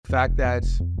fact that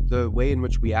the way in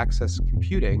which we access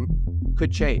computing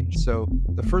could change. So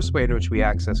the first way in which we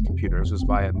access computers was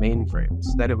via mainframes,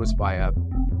 then it was via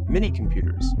mini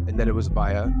computers, and then it was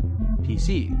via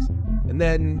PCs, and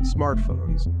then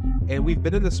smartphones. And we've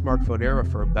been in the smartphone era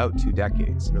for about 2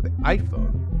 decades. The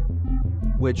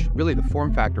iPhone, which really the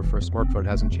form factor for a smartphone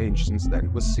hasn't changed since then,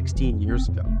 it was 16 years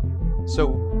ago.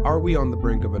 So are we on the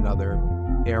brink of another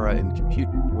era in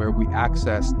computing where we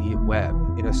access the web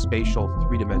in a spatial,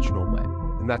 three-dimensional way?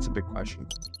 And that's a big question.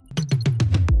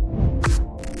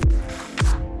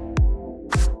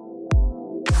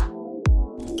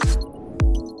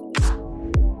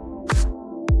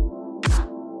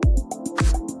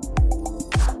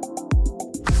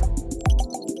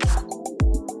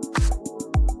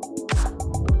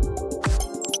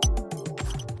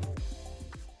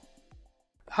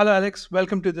 Hello, Alex.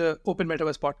 Welcome to the Open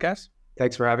Metaverse podcast.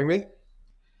 Thanks for having me.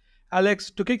 Alex,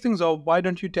 to kick things off, why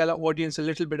don't you tell our audience a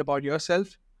little bit about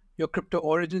yourself, your crypto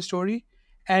origin story,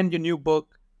 and your new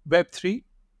book, Web3,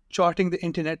 Charting the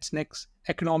Internet's Next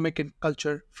Economic and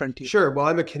Culture Frontier? Sure. Well,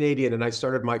 I'm a Canadian and I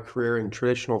started my career in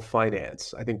traditional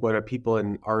finance. I think what people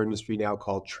in our industry now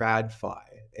call TradFi.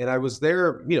 And I was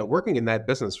there, working in that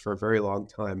business for a very long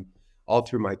time, all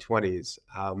through my 20s.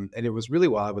 And it was really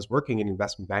while I was working in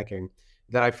investment banking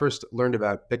that I first learned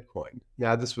about Bitcoin.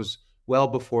 Now, this was well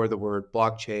before the word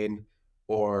blockchain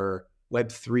or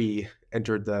Web3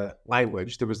 entered the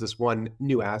language. There was this one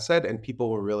new asset and people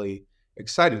were really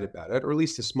excited about it, or at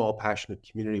least a small passionate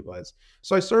community was.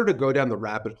 So I started to go down the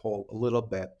rabbit hole a little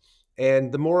bit.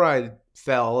 And the more I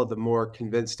fell, the more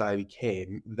convinced I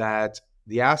became that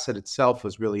the asset itself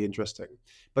was really interesting,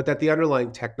 but that the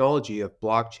underlying technology of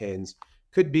blockchains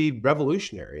could be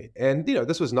revolutionary. And,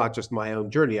 this was not just my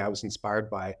own journey. I was inspired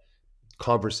by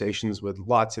conversations with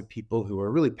lots of people who were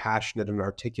really passionate and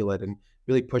articulate and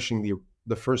really pushing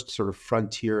the first sort of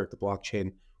frontier of the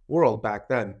blockchain world back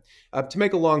then. To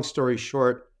make a long story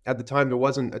short, at the time, there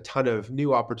wasn't a ton of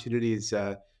new opportunities,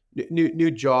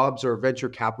 new jobs or venture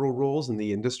capital roles in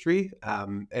the industry.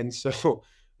 And so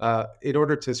in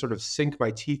order to sort of sink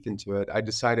my teeth into it, I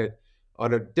decided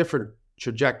on a different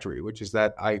trajectory, which is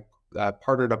that I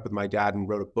partnered up with my dad and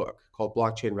wrote a book called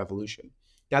Blockchain Revolution.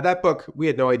 Now, that book, we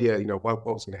had no idea, what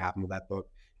was going to happen with that book,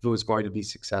 if it was going to be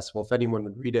successful, if anyone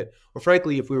would read it, or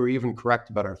frankly, if we were even correct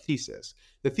about our thesis.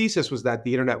 The thesis was that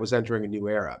the internet was entering a new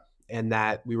era and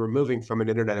that we were moving from an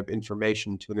internet of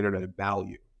information to an internet of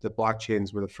value. The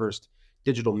blockchains were the first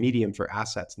digital medium for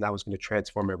assets, and that was going to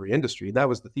transform every industry. And that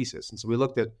was the thesis. And so we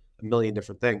looked at a million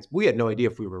different things. We had no idea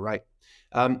if we were right.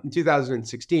 In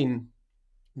 2016,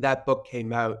 that book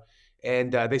came out.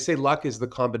 And they say luck is the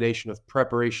combination of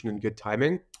preparation and good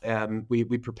timing. We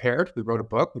prepared. We wrote a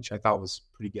book, which I thought was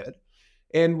pretty good.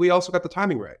 And we also got the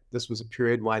timing right. This was a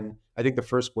period when I think the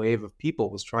first wave of people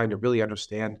was trying to really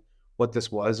understand what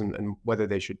this was and whether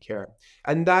they should care.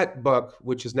 And that book,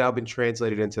 which has now been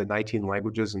translated into 19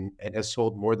 languages and has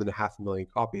sold more than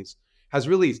 500,000 copies, has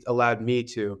really allowed me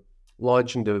to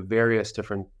launch into various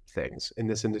different things in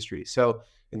this industry. So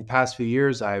in the past few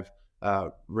years, I've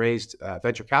raised a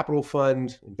venture capital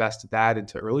fund, invested that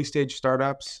into early stage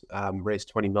startups, raised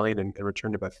 20 million and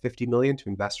returned about 50 million to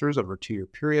investors over a 2-year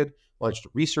period, launched a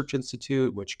research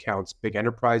institute, which counts big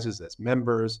enterprises as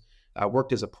members,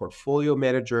 worked as a portfolio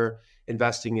manager,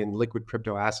 investing in liquid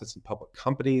crypto assets in public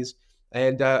companies,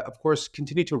 and of course,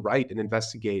 continue to write and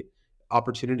investigate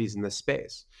opportunities in this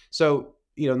space. So,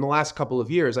 in the last couple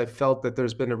of years, I felt that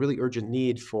there's been a really urgent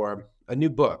need for a new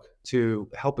book to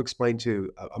help explain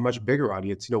to a much bigger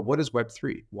audience, what is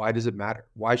Web3? Why does it matter?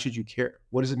 Why should you care?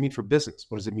 What does it mean for business?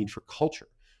 What does it mean for culture?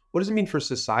 What does it mean for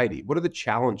society? What are the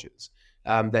challenges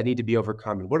that need to be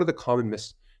overcome? And what are the common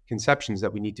misconceptions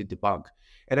that we need to debunk?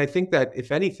 And I think that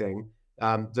if anything,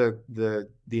 the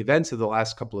events of the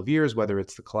last couple of years, whether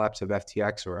it's the collapse of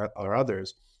FTX or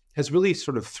others, has really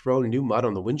sort of thrown new mud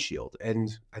on the windshield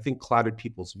and I think clouded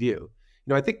people's view.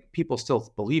 I think people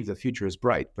still believe the future is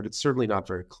bright, but it's certainly not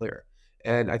very clear.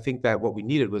 And I think that what we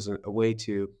needed was a way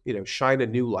to, shine a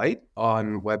new light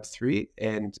on Web3,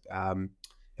 and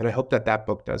I hope that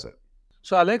book does it.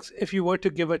 So, Alex, if you were to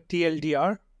give a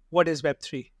TLDR, what is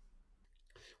Web3?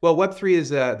 Well, Web3 is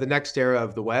the next era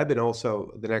of the web and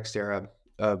also the next era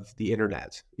of the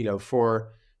internet.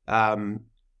 For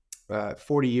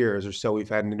 40 years or so, we've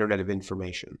had an internet of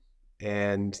information.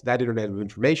 And that internet of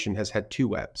information has had 2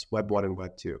 webs, Web 1 and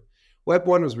Web 2. Web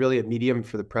 1 was really a medium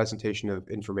for the presentation of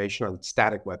information on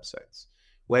static websites.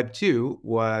 Web 2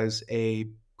 was a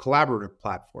collaborative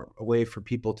platform, a way for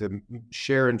people to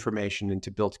share information and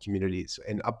to build communities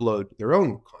and upload their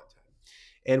own content.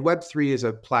 And Web3 is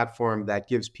a platform that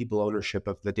gives people ownership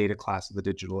of the data class of the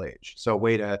digital age. So a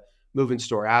way to move and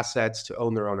store assets, to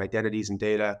own their own identities and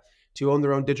data, to own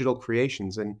their own digital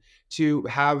creations, and to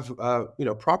have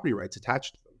property rights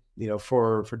attached to them.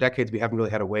 For decades we haven't really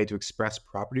had a way to express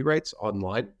property rights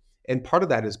online, and part of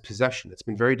that is possession. It's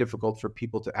been very difficult for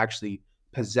people to actually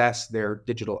possess their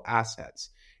digital assets,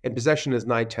 and possession is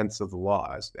 9/10 of the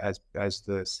law, as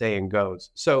the saying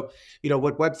goes. So,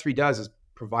 what Web3 does is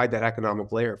provide that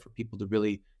economic layer for people to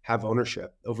really have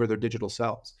ownership over their digital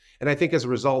selves. And I think as a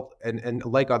result, and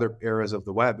like other eras of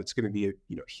the web, it's going to be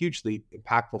hugely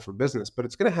impactful for business, but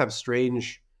it's going to have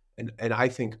strange and I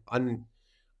think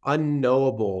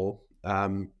unknowable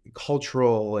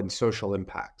cultural and social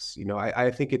impacts.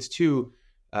 I think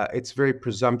it's very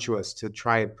presumptuous to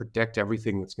try and predict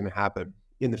everything that's going to happen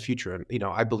in the future. And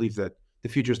I believe that the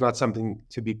future is not something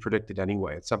to be predicted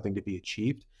anyway; it's something to be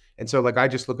achieved. And so, like, I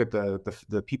just look at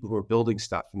the people who are building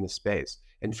stuff in this space,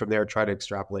 and from there try to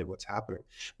extrapolate what's happening.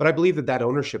 But I believe that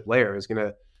ownership layer is going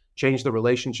to change the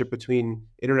relationship between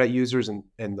internet users and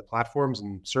the platforms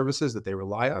and services that they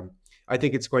rely on. I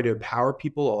think it's going to empower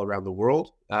people all around the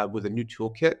world with a new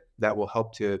toolkit that will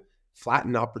help to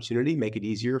flatten opportunity, make it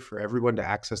easier for everyone to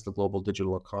access the global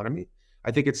digital economy. I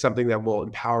think it's something that will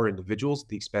empower individuals at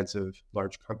the expense of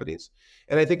large companies.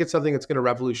 And I think it's something that's going to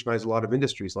revolutionize a lot of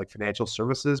industries like financial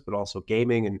services, but also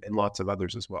gaming and lots of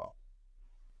others as well.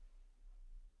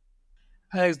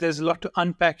 Alex, there's a lot to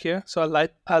unpack here, so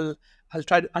I'll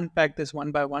try to unpack this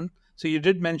one by one. So you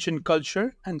did mention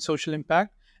culture and social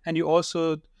impact, and you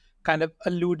also kind of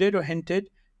alluded or hinted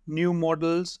new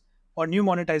models or new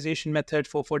monetization method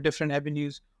for different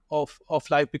avenues of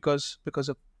life because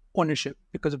of ownership,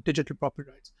 because of digital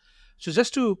property rights. So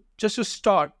just to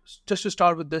start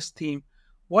with this theme,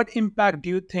 what impact do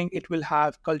you think it will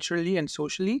have culturally and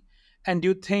socially? And do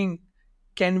you think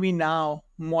can we now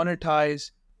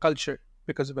monetize culture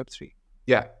because of Web3?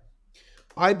 Yeah,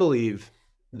 I believe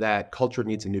that culture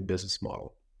needs a new business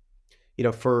model.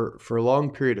 For a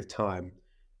long period of time,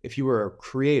 if you were a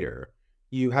creator,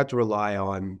 you had to rely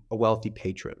on a wealthy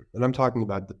patron. And I'm talking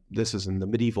about this is in the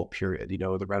medieval period,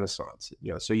 the Renaissance.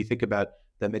 So you think about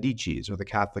the Medicis or the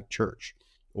Catholic Church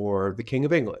or the King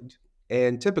of England.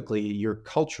 And typically your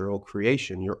cultural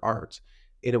creation, your art,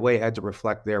 in a way had to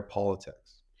reflect their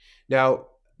politics. Now,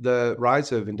 the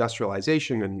rise of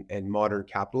industrialization and modern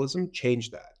capitalism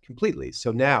changed that completely.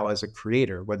 So now, as a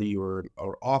creator, whether you were an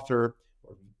author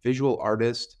or visual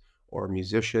artist or a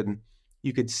musician,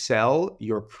 you could sell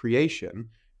your creation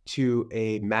to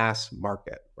a mass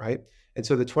market, right? And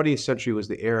so the 20th century was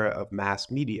the era of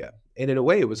mass media. And in a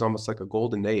way, it was almost like a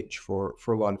golden age for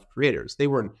a lot of creators. They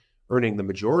weren't earning the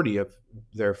majority of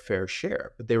their fair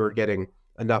share, but they were getting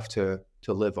enough to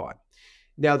live on.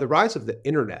 Now, the rise of the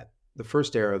internet, the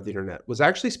first era of the internet, was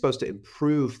actually supposed to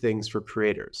improve things for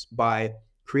creators by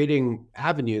creating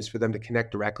avenues for them to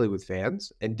connect directly with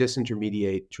fans and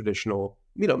disintermediate traditional,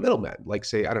 middlemen, like,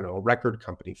 say, I don't know, a record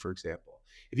company, for example.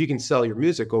 If you can sell your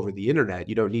music over the internet,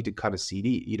 you don't need to cut a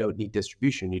CD, you don't need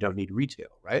distribution, you don't need retail,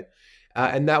 right?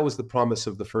 And that was the promise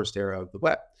of the first era of the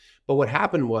web. But what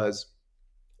happened was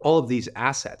all of these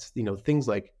assets, things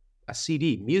like a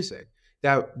CD, music,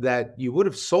 that you would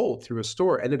have sold through a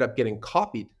store ended up getting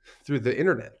copied through the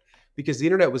internet, because the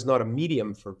internet was not a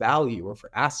medium for value or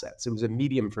for assets. It was a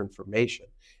medium for information.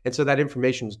 And so that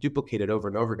information was duplicated over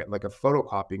and over again, like a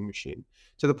photocopying machine,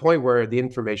 to the point where the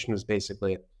information was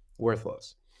basically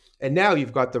worthless. And now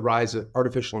you've got the rise of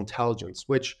artificial intelligence,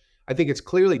 which I think it's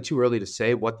clearly too early to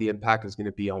say what the impact is going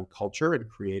to be on culture and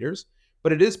creators.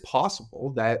 But it is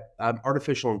possible that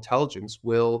artificial intelligence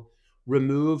will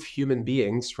remove human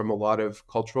beings from a lot of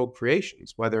cultural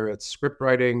creations, whether it's script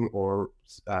writing or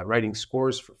writing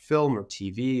scores for film or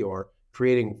TV or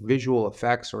creating visual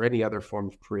effects or any other form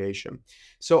of creation.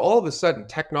 So all of a sudden,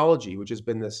 technology, which has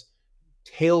been this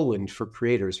tailwind for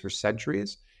creators for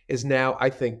centuries, is now, I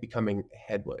think, becoming a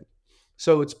headwind.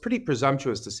 So it's pretty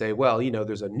presumptuous to say, well,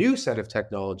 there's a new set of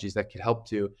technologies that could help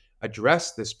to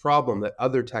address this problem that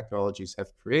other technologies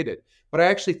have created. But I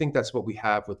actually think that's what we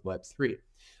have with Web3.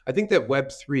 I think that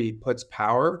Web3 puts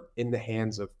power in the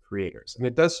hands of creators, and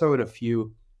it does so in a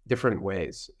few different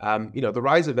ways. The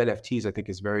rise of NFTs, I think,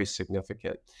 is very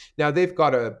significant. Now, they've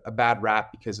got a bad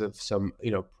rap because of some,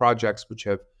 projects which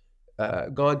have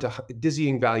gone to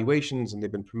dizzying valuations, and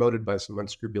they've been promoted by some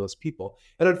unscrupulous people.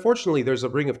 And unfortunately, there's a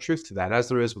ring of truth to that, as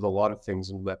there is with a lot of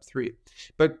things in Web3.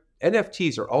 But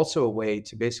NFTs are also a way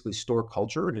to basically store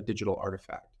culture in a digital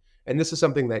artifact. And this is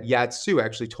something that Yat Su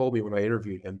actually told me when I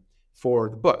interviewed him for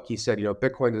the book. He said,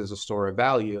 Bitcoin is a store of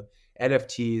value,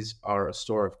 NFTs are a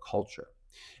store of culture.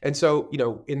 And so,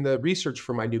 in the research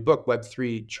for my new book,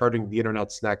 Web3 Charting the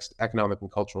Internet's Next Economic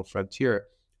and Cultural Frontier,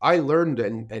 I learned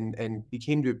and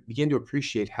began to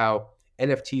appreciate how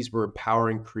NFTs were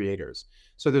empowering creators.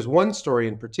 So there's one story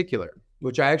in particular,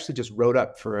 which I actually just wrote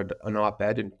up for an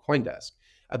op-ed in CoinDesk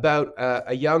about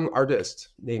a young artist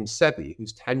named Sebi,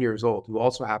 who's 10 years old, who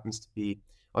also happens to be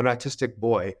an autistic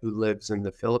boy who lives in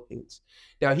the Philippines.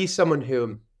 Now, he's someone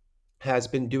who has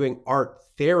been doing art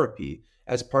therapy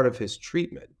as part of his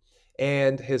treatment.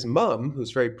 And his mom,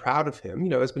 who's very proud of him,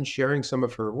 has been sharing some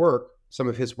of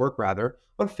his work rather,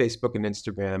 on Facebook and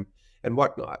Instagram and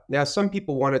whatnot. Now, some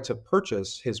people wanted to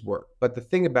purchase his work, but the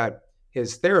thing about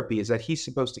his therapy is that he's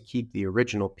supposed to keep the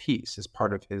original piece as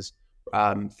part of his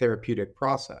therapeutic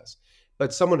process.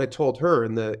 But someone had told her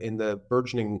in the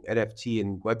burgeoning NFT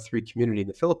and Web3 community in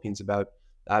the Philippines about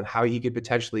how he could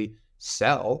potentially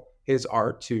sell his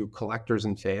art to collectors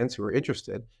and fans who are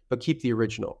interested, but keep the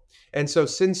original. And so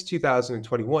since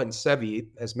 2021, Sevi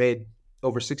has made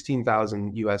over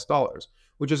 16,000 US dollars,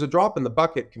 which is a drop in the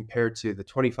bucket compared to the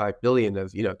 25 billion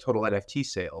of total NFT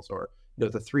sales, or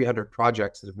the 300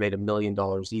 projects that have made $1 million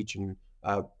each in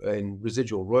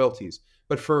residual royalties.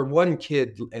 But for one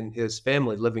kid and his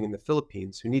family living in the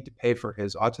Philippines who need to pay for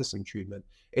his autism treatment,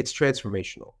 it's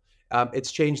transformational.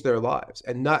 It's changed their lives,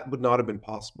 and that would not have been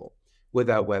possible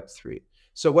without Web3.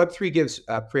 So Web3 gives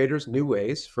creators new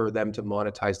ways for them to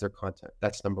monetize their content.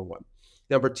 That's number one.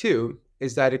 Number two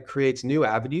is that it creates new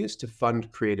avenues to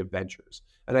fund creative ventures.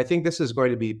 And I think this is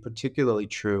going to be particularly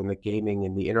true in the gaming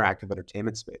and the interactive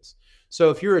entertainment space. So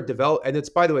if you're a developer, and it's,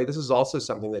 by the way, this is also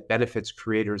something that benefits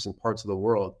creators in parts of the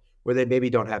world where they maybe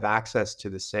don't have access to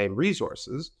the same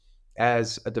resources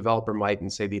as a developer might in,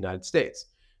 say, the United States.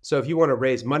 So if you want to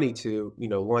raise money to,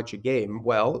 launch a game,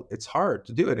 well, it's hard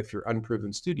to do it if you're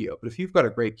unproven studio. But if you've got a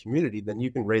great community, then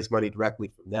you can raise money directly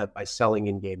from them by selling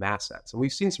in-game assets. And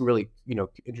we've seen some really,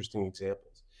 interesting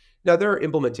examples. Now, there are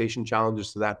implementation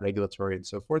challenges to that, regulatory and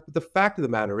so forth. But the fact of the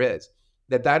matter is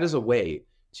that is a way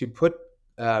to put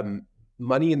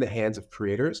money in the hands of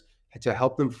creators to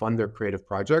help them fund their creative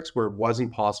projects where it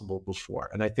wasn't possible before.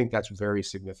 And I think that's very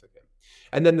significant.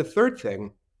 And then the third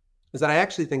thing is that I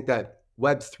actually think that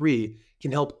Web3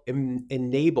 can help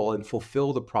enable and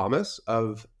fulfill the promise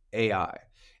of AI.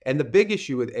 And the big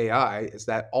issue with AI is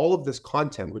that all of this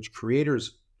content, which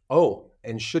creators own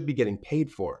and should be getting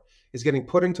paid for, is getting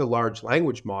put into large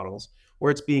language models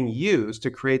where it's being used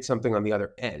to create something on the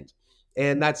other end.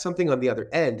 And that something on the other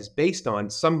end is based on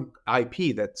some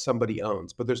IP that somebody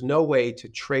owns, but there's no way to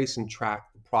trace and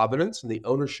track the provenance and the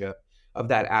ownership of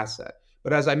that asset.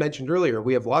 But as I mentioned earlier,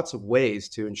 we have lots of ways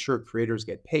to ensure creators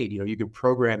get paid. You can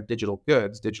program digital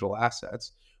goods, digital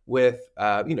assets with,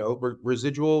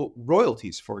 residual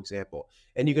royalties, for example.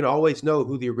 And you can always know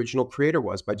who the original creator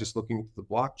was by just looking at the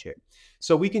blockchain.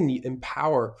 So we can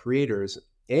empower creators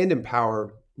and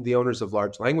empower the owners of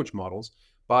large language models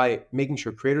by making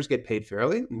sure creators get paid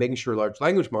fairly, and making sure large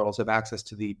language models have access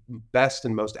to the best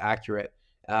and most accurate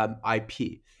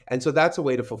IP. And so that's a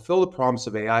way to fulfill the promise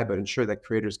of AI, but ensure that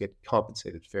creators get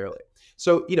compensated fairly.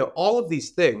 So, all of these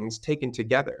things taken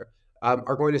together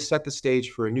are going to set the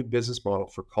stage for a new business model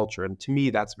for culture. And to me,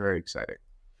 that's very exciting.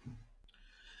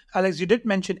 Alex, you did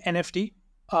mention NFT.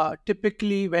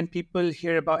 Typically, when people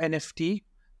hear about NFT,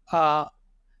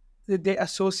 they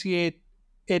associate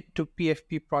it to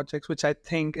PFP projects, which I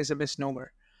think is a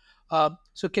misnomer.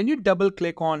 So can you double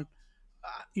click on,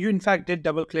 you in fact did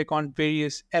double click on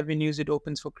various avenues it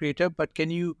opens for creator, but can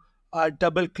you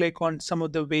double click on some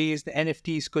of the ways the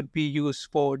NFTs could be used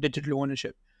for digital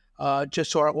ownership,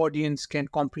 just so our audience can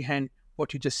comprehend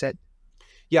what you just said?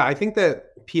 Yeah, I think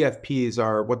that PFPs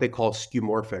are what they call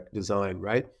skeuomorphic design,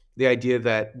 right? The idea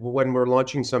that when we're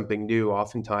launching something new,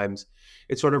 oftentimes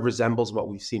it sort of resembles what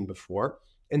we've seen before.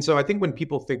 And so I think when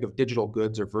people think of digital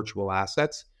goods or virtual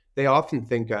assets, they often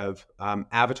think of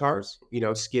avatars,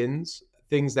 skins,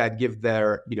 things that give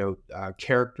their,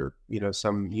 character,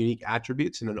 some unique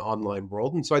attributes in an online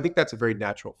world. And so I think that's a very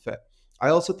natural fit. I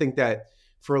also think that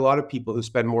for a lot of people who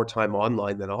spend more time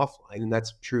online than offline, and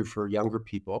that's true for younger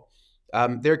people,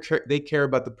 they care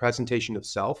about the presentation of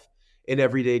self in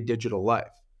everyday digital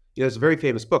life. There's a very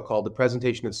famous book called The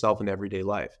Presentation of Self in Everyday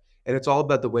Life. And it's all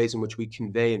about the ways in which we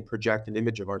convey and project an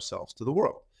image of ourselves to the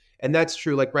world. And that's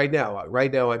true. Like right now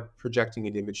I'm projecting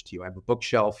an image to you. I have a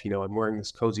bookshelf, I'm wearing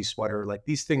this cozy sweater. Like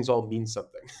these things all mean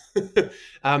something.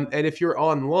 And if you're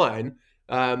online,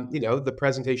 the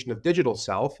presentation of digital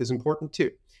self is important too.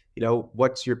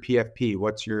 What's your PFP?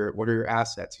 What are your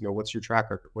assets? What's your track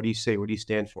record? What do you say? What do you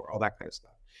stand for? All that kind of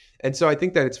stuff. And so I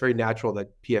think that it's very natural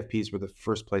that PFPs were the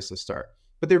first place to start,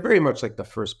 but they're very much like the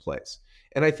first place.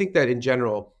 And I think that in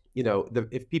general,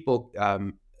 if people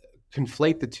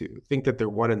conflate the two, think that they're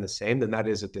one and the same, then that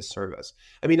is a disservice.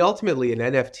 I mean, ultimately, an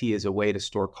NFT is a way to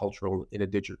store culture in a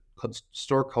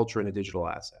digital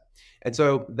asset, and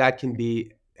so that can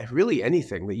be really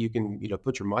anything that you can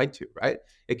put your mind to, right?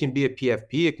 It can be a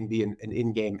PFP, it can be an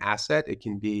in-game asset, it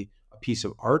can be a piece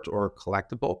of art or a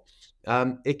collectible,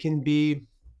 it can be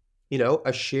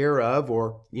a share of,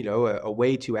 or a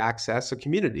way to access a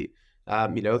community,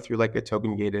 through like a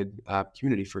token gated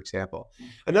community, for example.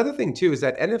 Another thing too is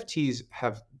that NFTs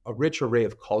have a rich array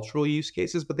of cultural use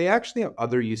cases, but they actually have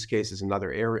other use cases in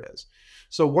other areas.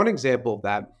 So one example of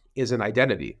that is an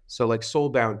identity. So like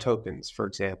soul-bound tokens, for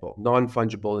example,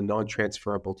 non-fungible and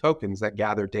non-transferable tokens that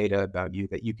gather data about you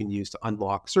that you can use to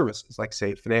unlock services, like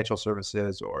say financial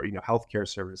services or healthcare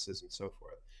services and so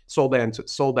forth.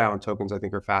 Soul-bound tokens, I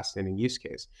think, are a fascinating use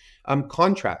case.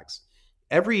 Contracts,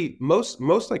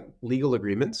 most like legal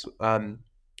agreements,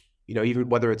 even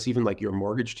whether it's even like your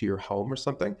mortgage to your home or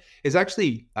something, is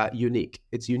actually unique.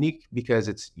 It's unique because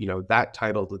it's that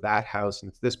title to that house, and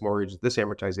it's this mortgage, this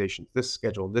amortization, this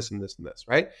schedule, this and this and this,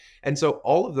 right? And so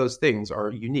all of those things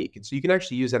are unique, and so you can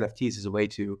actually use NFTs as a way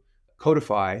to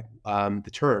codify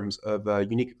the terms of a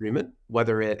unique agreement,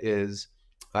 whether it is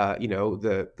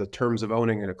the terms of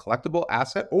owning a collectible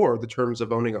asset or the terms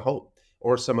of owning a home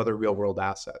or some other real world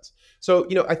assets. So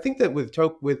I think that with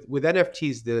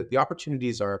NFTs, the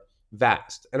opportunities are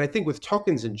vast, and I think with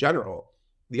tokens in general,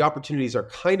 the opportunities are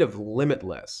kind of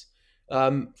limitless,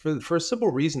 for a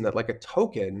simple reason that like a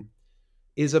token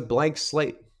is a blank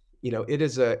slate.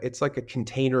 It's like a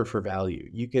container for value.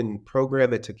 You can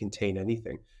program it to contain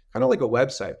anything, kind of like a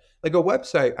website. Like a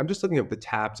website, I'm just looking at the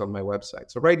tabs on my website.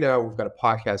 So right now we've got a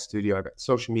podcast studio, I got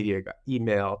social media, I got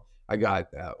email, I got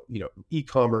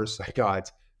e-commerce, I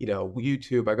got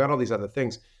YouTube, I got all these other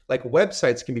things. Like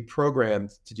websites can be programmed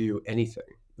to do anything.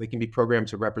 They can be programmed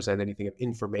to represent anything of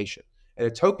information, and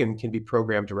a token can be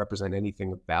programmed to represent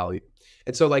anything of value.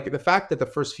 And so, like the fact that the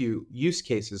first few use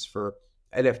cases for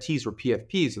NFTs were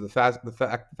PFPs, or the fact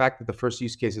that the first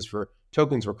use cases for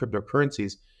tokens were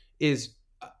cryptocurrencies, is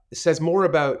says more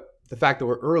about the fact that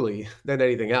we're early than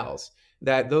anything else.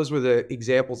 That those were the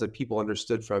examples that people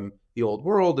understood from the old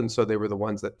world, and so they were the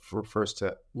ones that were first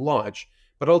to launch.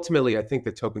 But ultimately, I think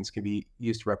that tokens can be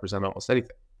used to represent almost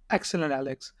anything. Excellent,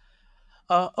 Alex.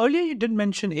 Earlier, you did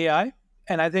mention AI,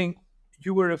 and I think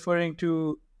you were referring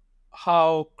to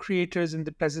how creators in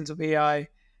the presence of AI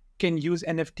can use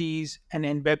NFTs and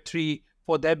Web3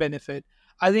 for their benefit.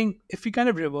 I think if we kind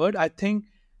of revert, I think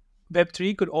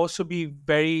Web3 could also be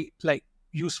very like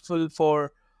useful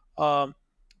for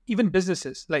even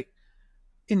businesses, like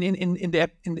in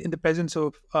the presence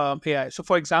of AI. So,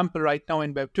 for example, right now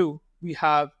in Web2, we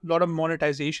have a lot of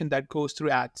monetization that goes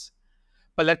through ads.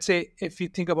 But let's say if you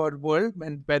think about a world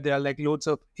and where there are like loads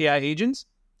of AI agents,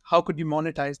 how could you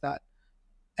monetize that?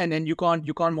 And then you can't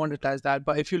monetize that.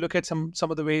 But if you look at some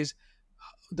of the ways,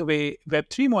 the way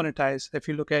Web3 monetize, if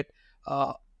you look at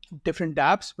uh, different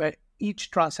dApps where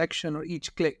each transaction or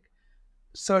each click,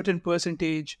 certain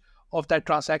percentage of that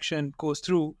transaction goes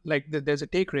through, like there's a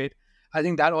take rate. I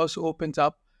think that also opens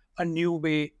up a new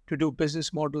way to do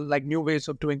business model, like new ways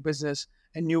of doing business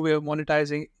and new way of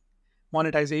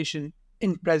monetization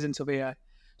in presence of AI.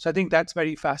 So I think that's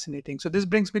very fascinating. So this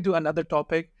brings me to another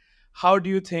topic. How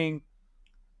do you think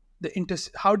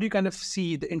how do you kind of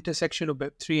see the intersection of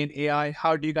Web3 and AI?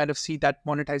 How do you kind of see that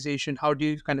monetization? How do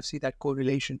you kind of see that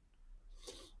correlation?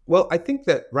 Well, I think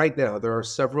that right now there are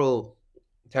several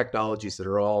technologies that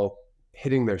are all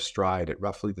hitting their stride at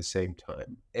roughly the same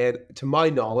time. And to my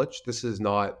knowledge, this is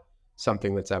not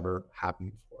something that's ever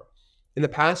happened before. In the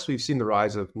past, we've seen the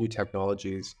rise of new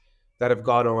technologies that have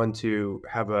gone on to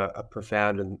have a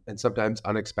profound and sometimes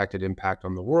unexpected impact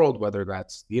on the world, whether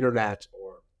that's the internet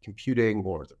or computing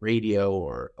or the radio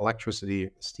or electricity,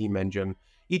 steam engine.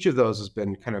 Each of those has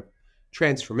been kind of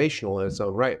transformational in its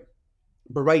own right.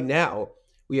 But right now,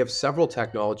 we have several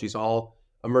technologies all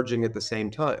emerging at the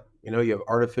same time. You have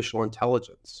artificial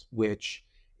intelligence, which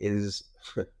is,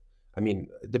 I mean,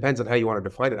 it depends on how you want to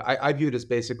define it. I view it as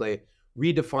basically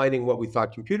redefining what we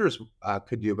thought computers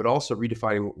could do, but also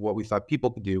redefining what we thought people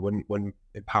could do when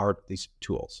empowered with these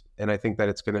tools. And I think that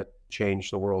it's going to change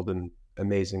the world in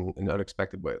amazing and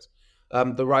unexpected ways.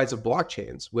 The rise of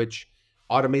blockchains, which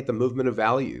automate the movement of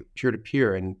value peer to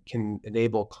peer and can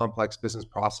enable complex business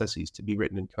processes to be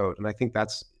written in code. And I think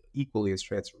that's equally as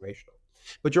transformational.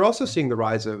 But you're also seeing the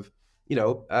rise of,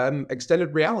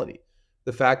 extended reality.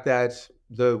 The fact that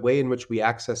the way in which we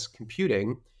access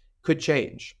computing could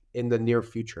change in the near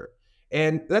future.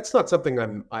 And that's not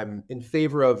something I'm in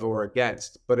favor of or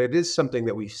against, but it is something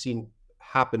that we've seen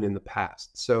happened in the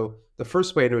past. So the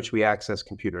first way in which we access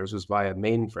computers was via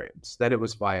mainframes. Then it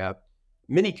was via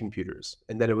mini computers,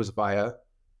 and then it was via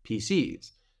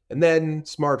PCs, and then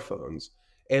smartphones.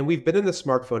 And we've been in the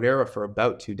smartphone era for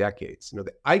about 2 decades.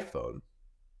 The iPhone,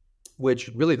 which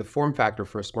really the form factor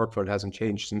for a smartphone hasn't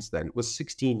changed since then, was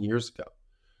 16 years ago.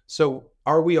 So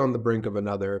are we on the brink of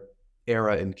another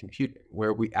era in computing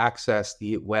where we access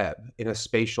the web in a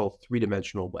spatial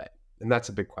three-dimensional way? And that's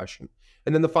a big question.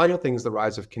 And then the final thing is the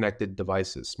rise of connected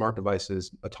devices, smart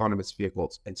devices, autonomous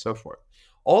vehicles, and so forth.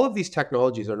 All of these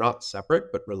technologies are not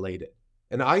separate, but related.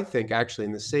 And I think actually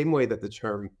in the same way that the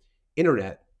term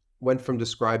internet went from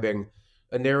describing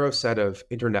a narrow set of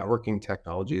internetworking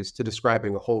technologies to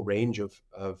describing a whole range of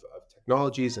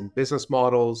technologies and business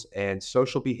models and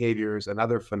social behaviors and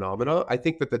other phenomena, I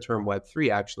think that the term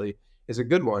Web3 actually is a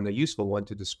good one, a useful one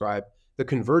to describe the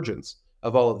convergence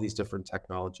of all of these different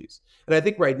technologies. And I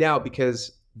think right now,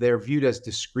 because they're viewed as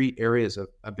discrete areas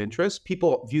of interest,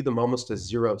 people view them almost as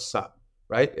zero sum,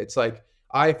 right? It's like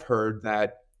I've heard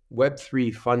that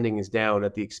Web3 funding is down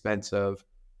at the expense of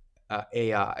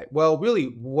AI. Well, really,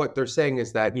 what they're saying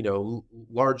is that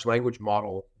large language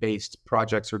model based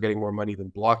projects are getting more money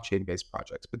than blockchain based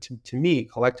projects. But to me,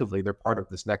 collectively, they're part of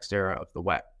this next era of the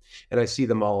web, and I see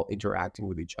them all interacting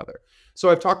with each other. So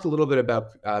I've talked a little bit about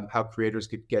how creators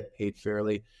could get paid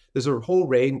fairly. There's a whole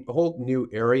new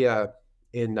area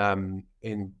in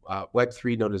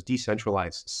Web3 known as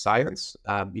decentralized science,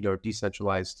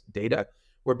 decentralized data,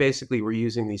 where basically we're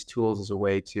using these tools as a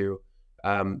way to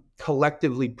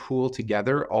collectively pool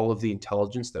together all of the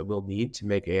intelligence that we'll need to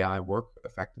make AI work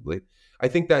effectively. I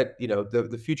think that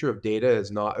the future of data is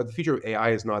not, or the future of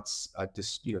AI is not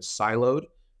siloed.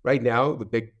 Right now, the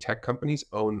big tech companies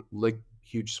own like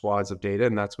huge swaths of data,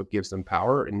 and that's what gives them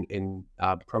power in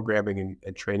programming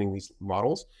and training these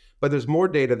models. But there's more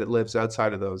data that lives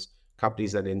outside of those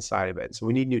companies than inside of it. So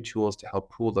we need new tools to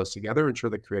help pool those together,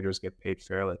 ensure that creators get paid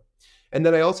fairly. And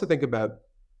then I also think about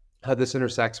how this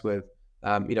intersects with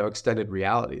extended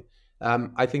reality.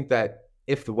 I think that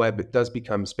if the web does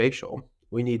become spatial,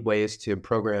 we need ways to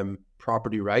program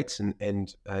property rights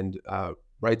and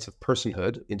rights of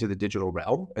personhood into the digital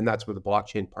realm, and that's where the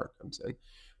blockchain part comes in.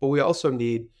 But we also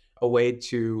need a way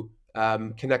to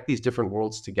connect these different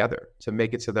worlds together to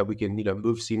make it so that we can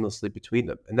move seamlessly between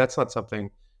them, and that's not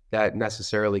something that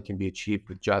necessarily can be achieved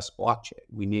with just blockchain.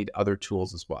 We need other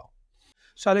tools as well.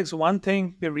 So, Alex, one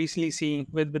thing we're recently seeing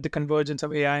with the convergence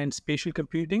of AI and spatial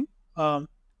computing,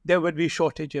 there would be a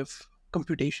shortage of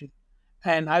computation.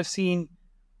 And I've seen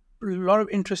a lot of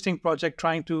interesting projects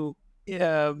trying to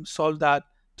solve that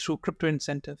through crypto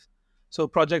incentives. So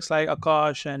projects like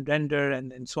Akash and Render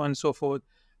and so on and so forth,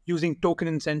 using token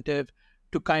incentive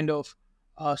to kind of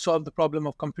solve the problem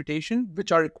of computation,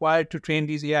 which are required to train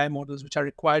these AI models, which are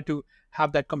required to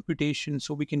have that computation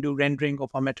so we can do rendering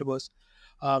of our metaverse.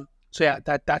 So yeah,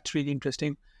 that's really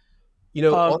interesting. You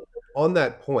know, Um, on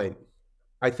that point,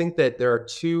 I think that there are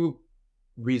two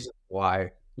reasons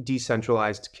why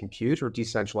decentralized compute or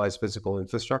decentralized physical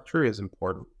infrastructure is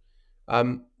important.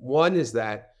 One is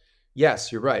that,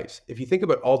 yes, you're right. If you think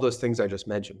about all those things I just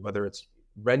mentioned, whether it's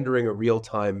rendering a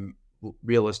real-time,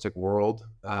 realistic world,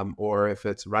 or if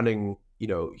it's running,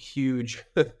 huge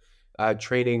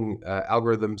training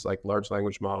algorithms like large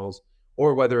language models,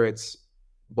 or whether it's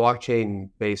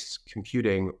blockchain-based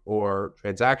computing or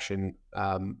transactions,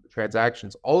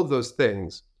 all of those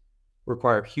things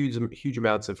require huge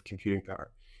amounts of computing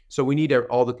power. So we need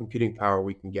all the computing power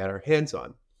we can get our hands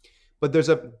on. But there's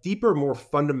a deeper, more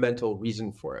fundamental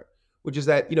reason for it, which is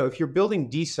that if you're building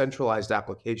decentralized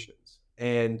applications,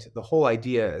 and the whole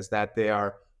idea is that they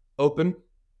are open,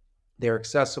 they're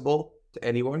accessible to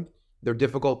anyone, they're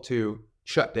difficult to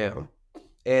shut down,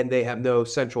 and they have no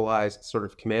centralized sort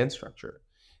of command structure,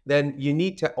 then you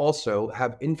need to also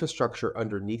have infrastructure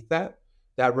underneath that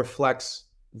reflects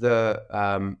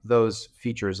those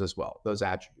features as well, those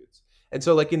attributes. And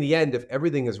so, like in the end, if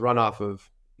everything is run off of,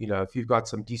 if you've got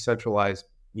some decentralized,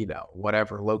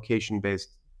 whatever location-based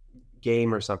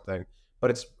game or something, but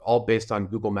it's all based on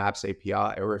Google Maps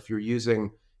API, or if you're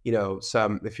using,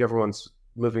 if everyone's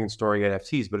moving and storing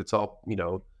NFTs, but it's all,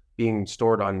 being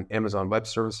stored on Amazon Web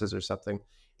Services or something,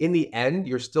 in the end,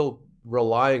 you're still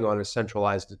relying on a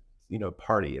centralized,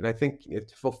 party. And I think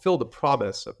to fulfill the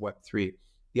promise of Web3,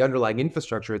 the underlying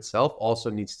infrastructure itself also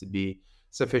needs to be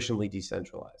sufficiently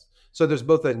decentralized. So there's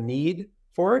both a need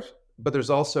for it, but there's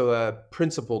also a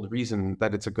principled reason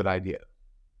that it's a good idea.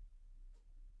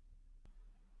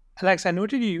 Alex, I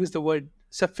noted you use the word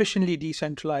sufficiently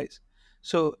decentralized.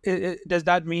 So does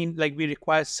that mean like we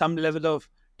require some level of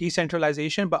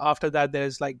decentralization, but after that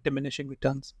there's like diminishing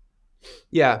returns?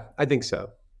 Yeah, I think so.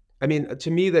 I mean,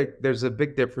 to me, there's a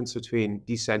big difference between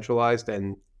decentralized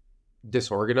and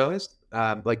disorganized.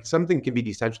 Like something can be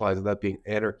decentralized without being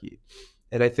anarchy,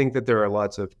 and I think that there are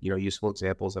lots of useful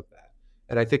examples of that.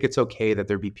 And I think it's okay that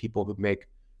there be people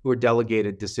who are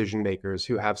delegated decision makers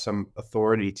who have some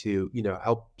authority to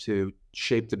help to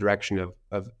shape the direction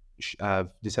of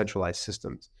decentralized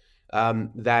systems.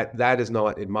 That is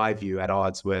not, in my view, at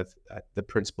odds with the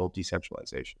principle of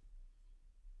decentralization.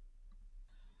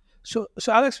 So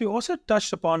Alex, we also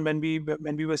touched upon when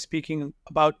we were speaking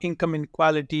about income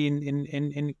inequality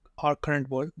in our current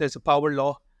world. There's a power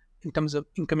law in terms of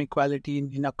income equality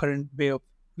in our current way of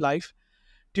life.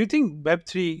 Do you think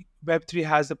Web3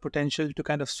 has the potential to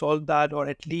kind of solve that, or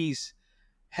at least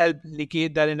help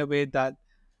negate that in a way that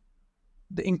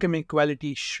the income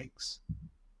inequality shrinks?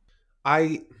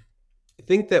 I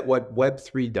think that what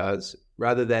Web3 does,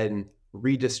 rather than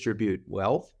redistribute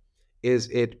wealth, is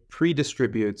it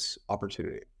predistributes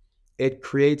opportunity. It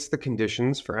creates the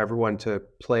conditions for everyone to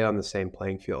play on the same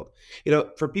playing field.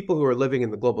 For people who are living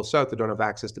in the global south who don't have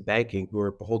access to banking, who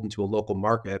are beholden to a local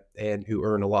market, and who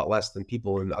earn a lot less than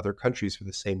people in other countries for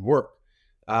the same work,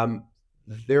 um,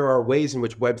 there are ways in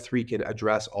which Web3 can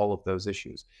address all of those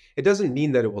issues. It doesn't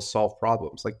mean that it will solve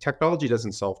problems. Like technology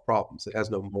doesn't solve problems, it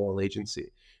has no moral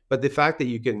agency. But the fact that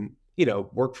you can,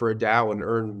 work for a DAO and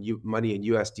earn money in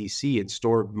USDC and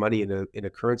store money in a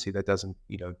currency that doesn't,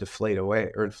 deflate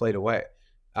away or inflate away,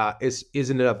 is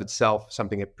in and of itself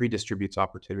something that predistributes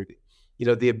opportunity.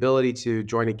 The ability to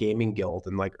join a gaming guild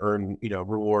and like earn,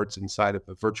 rewards inside of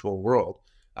a virtual world,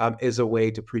 is a way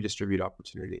to predistribute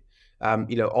opportunity.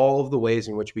 All of the ways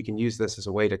in which we can use this as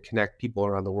a way to connect people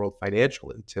around the world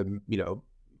financially, to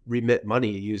remit money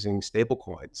using stable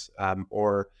coins,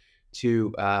 or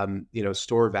to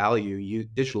store value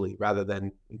digitally rather than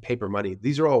in paper money.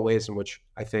 These are all ways in which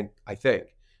I think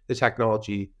the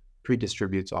technology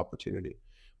predistributes opportunity,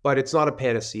 but it's not a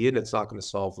panacea and it's not going to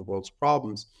solve the world's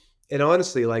problems. And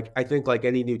honestly, like I think, like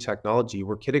any new technology,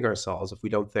 we're kidding ourselves if we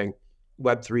don't think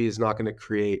Web3 is not going to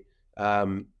create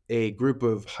a group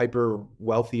of hyper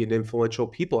wealthy and influential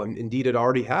people. And indeed, it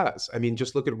already has. I mean,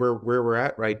 just look at where we're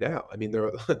at right now. I mean, there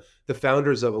are the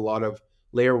founders of a lot of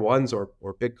layer ones or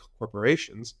big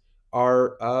corporations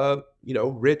are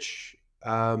rich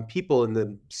people in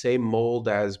the same mold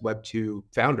as Web2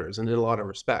 founders, and in a lot of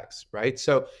respects, right?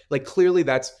 So like clearly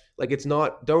that's like, it's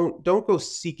not, don't go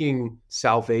seeking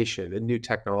salvation in new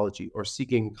technology or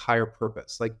seeking higher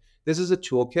purpose. Like this is a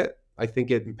toolkit. I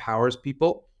think it empowers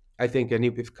people. I think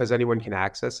because anyone can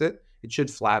access it, it should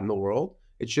flatten the world.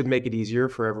 It should make it easier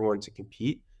for everyone to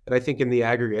compete. And I think in the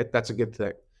aggregate, that's a good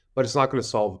thing. But it's not going to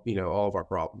solve, all of our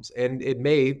problems. And it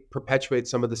may perpetuate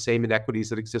some of the same inequities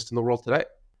that exist in the world today.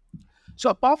 So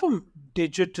apart from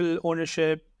digital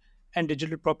ownership and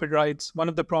digital property rights, one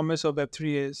of the promise of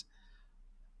Web3 is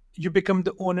you become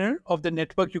the owner of the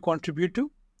network you contribute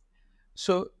to.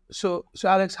 So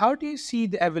Alex, how do you see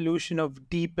the evolution of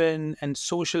Deepen and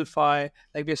SocialFi?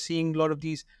 Like we're seeing a lot of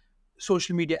these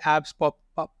social media apps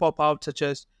pop out, such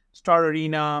as Star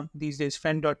Arena these days,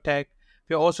 Fen.tech.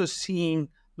 We're also seeing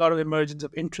a lot of emergence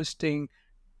of interesting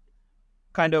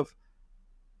kind of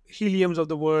heliums of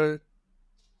the world,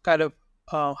 kind of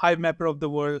hive mapper of the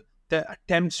world, that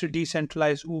attempts to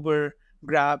decentralize Uber,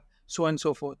 Grab, so on and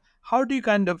so forth. How do you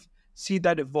kind of see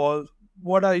that evolve?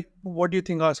 What do you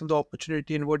think are some of the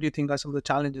opportunity, and what do you think are some of the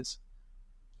challenges?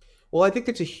 Well, I think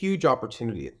it's a huge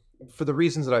opportunity for the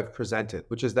reasons that I've presented,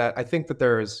 which is that I think that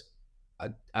there is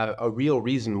a real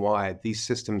reason why these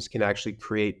systems can actually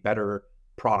create better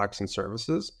products and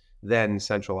services than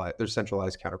their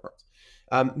centralized counterparts.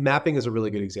 Mapping is a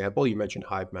really good example. You mentioned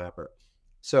Hive Mapper.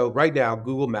 So right now,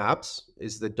 Google Maps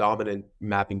is the dominant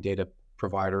mapping data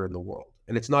provider in the world,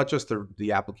 and it's not just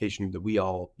the application that we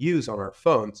all use on our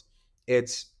phones.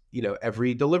 It's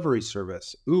every delivery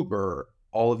service, Uber,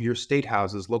 all of your state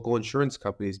houses, local insurance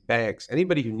companies, banks,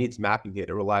 anybody who needs mapping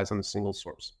data relies on a single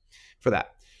source for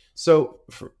that. So,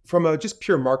 from a just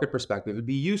pure market perspective, it'd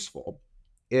be useful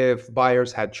if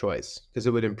buyers had choice because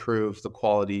it would improve the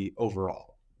quality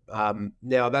overall.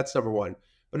 Now, that's number one.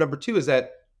 But number two is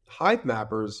that Hive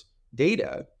Mapper's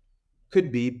data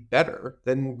could be better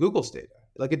than Google's data.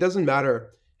 Like it doesn't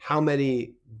matter how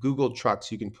many Google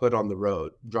trucks you can put on the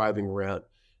road driving around.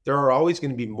 There are always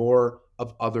going to be more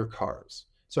of other cars.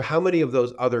 So how many of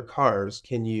those other cars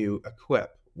can you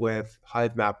equip with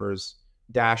Hive Mapper's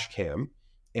dash cam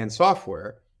and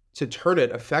software to turn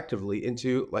it effectively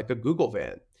into like a Google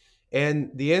van?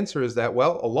 And the answer is that,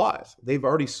 well, a lot. They've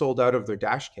already sold out of their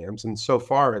dash cams. And so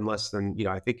far, in less than,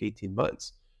 I think 18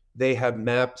 months, they have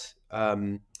mapped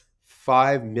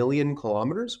 5 million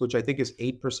kilometers, which I think is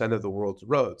 8% of the world's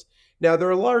roads. Now, there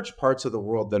are large parts of the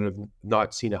world that have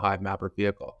not seen a Hive Mapper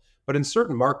vehicle, but in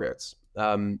certain markets,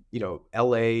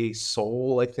 LA,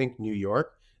 Seoul, I think New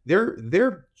York, they're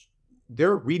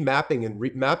remapping and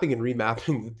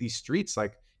remapping these streets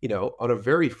like on a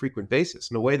very frequent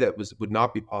basis in a way that would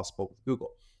not be possible with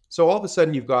Google. So all of a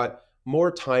sudden, you've got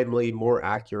more timely, more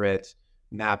accurate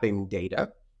mapping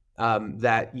data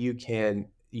that you can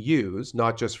use,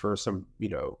 not just for some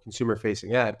consumer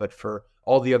facing ad, but for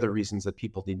all the other reasons that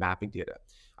people need mapping data.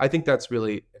 I think that's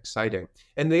really exciting.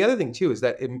 And the other thing too is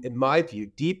that in my view,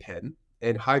 DPIN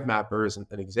and Hive Mapper is an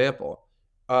example,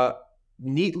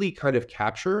 neatly kind of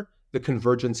capture the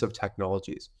convergence of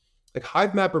technologies. Like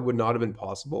Hive Mapper would not have been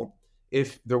possible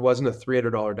if there wasn't a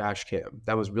 $300 dash cam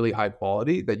that was really high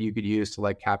quality that you could use to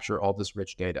like capture all this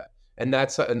rich data. And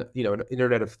that's an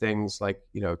Internet of Things, like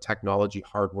technology,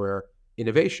 hardware,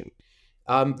 innovation.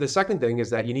 The second thing is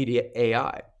that you need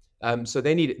AI. So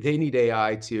they need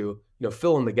AI to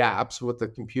fill in the gaps what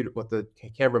the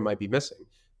camera might be missing,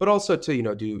 but also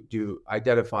to do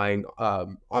identifying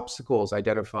obstacles,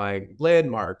 identifying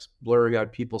landmarks, blurring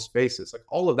out people's faces. Like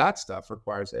all of that stuff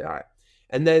requires AI.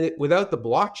 And then without the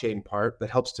blockchain part that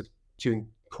helps to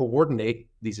coordinate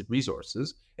these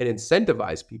resources and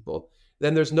incentivize people,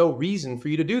 then there's no reason for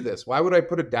you to do this. Why would I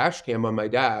put a dash cam on my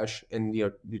dash and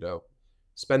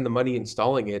spend the money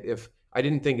installing it if I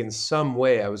didn't think in some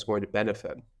way I was going to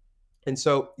benefit? And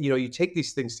so you take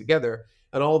these things together,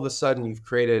 and all of a sudden you've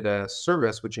created a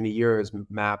service which in a year has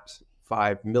mapped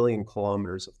 5 million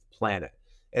kilometers of the planet,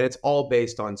 and it's all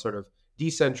based on sort of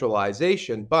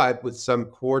decentralization, but with some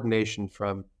coordination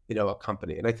from a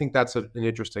company. And I think that's an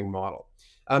interesting model.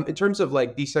 In terms of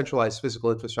like decentralized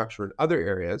physical infrastructure in other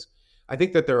areas, I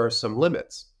think that there are some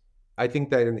limits. I think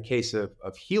that in the case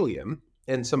of helium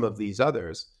and some of these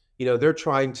others, they're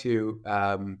trying to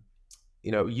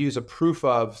use a proof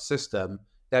of system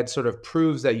that sort of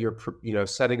proves that you're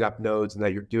setting up nodes and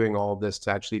that you're doing all of this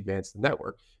to actually advance the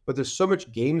network. But there's so much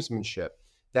gamesmanship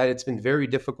that it's been very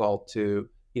difficult to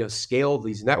scale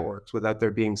these networks without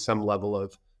there being some level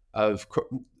of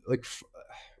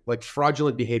like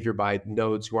fraudulent behavior by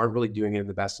nodes who aren't really doing it in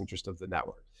the best interest of the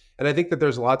network. And I think that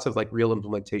there's lots of like real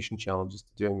implementation challenges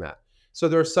to doing that. So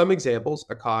there are some examples,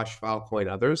 Akash, Filecoin,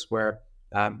 others, where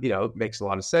it makes a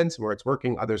lot of sense and where it's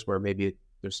working. Others where maybe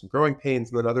there's some growing pains,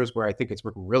 and then others where I think it's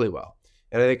working really well.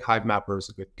 And I think Hive Mapper is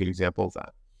a good example of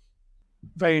that.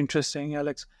 Very interesting,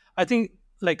 Alex. I think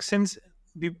like since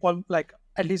we all like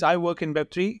at least I work in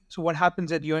Web3. So what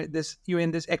happens that you're in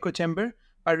this echo chamber.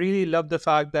 I really love the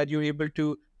fact that you're able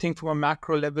to think from a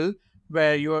macro level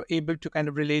where you're able to kind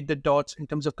of relate the dots in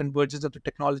terms of convergence of the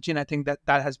technology. And I think that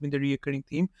has been the recurring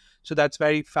theme. So that's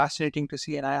very fascinating to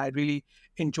see. And I really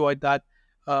enjoyed that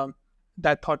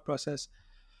thought process.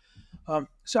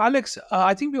 So Alex,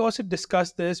 I think we also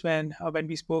discussed this when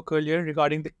we spoke earlier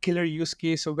regarding the killer use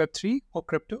case of Web3 or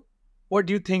crypto. What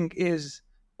do you think is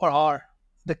or are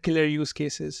the killer use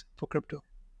cases for crypto?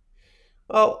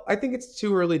 Well, I think it's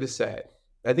too early to say.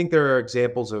 I think there are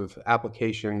examples of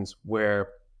applications where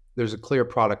there's a clear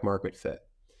product market fit.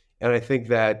 And I think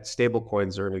that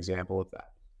stablecoins are an example of that.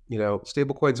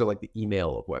 Stablecoins are like the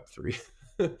email of Web3.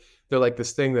 They're like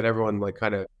this thing that everyone like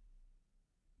kind of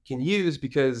can use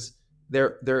because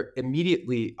they're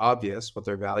immediately obvious what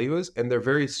their value is, and they're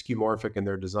very skeuomorphic in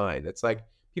their design. It's like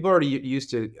people are already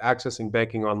used to accessing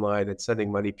banking online and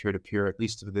sending money peer to peer, at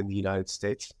least within the United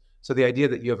States. So the idea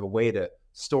that you have a way to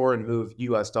store and move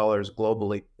US dollars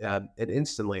globally and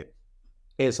instantly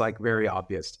is like very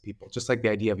obvious to people. Just like the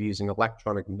idea of using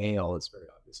electronic mail is very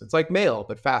obvious. It's like mail,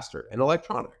 but faster and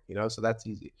electronic, so that's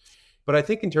easy. But I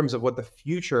think in terms of what the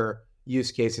future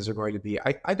use cases are going to be,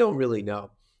 I don't really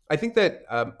know. I think that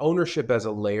ownership as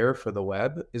a layer for the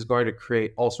web is going to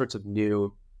create all sorts of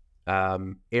new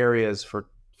areas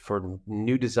for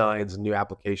new designs and new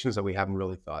applications that we haven't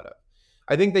really thought of.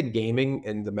 I think that gaming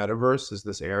and the metaverse is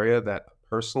this area that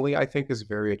personally I think is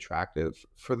very attractive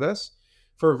for this,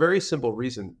 for a very simple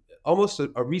reason, almost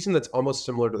a reason that's almost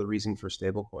similar to the reason for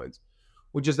stablecoins,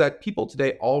 which is that people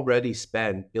today already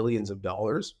spend billions of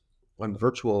dollars on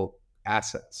virtual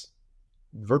assets,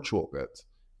 virtual goods,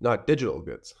 not digital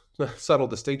goods. Subtle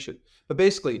distinction. But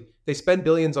basically, they spend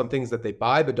billions on things that they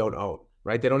buy but don't own,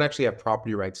 right? They don't actually have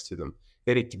property rights to them.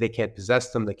 They can't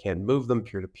possess them. They can't move them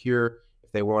peer to peer.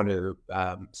 If they want to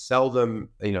sell them,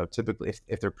 typically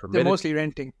if they're permitted. They're mostly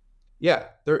renting. Yeah,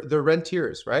 they're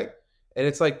rentiers, right? And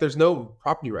it's like there's no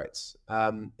property rights.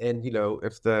 And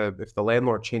if the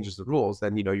landlord changes the rules,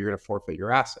 then you're going to forfeit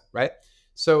your asset, right?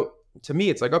 So to me,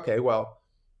 it's like, okay, well,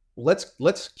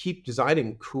 let's keep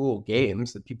designing cool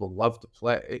games that people love to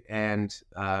play, and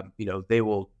they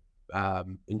will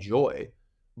enjoy.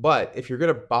 But if you're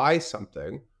going to buy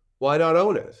something, why not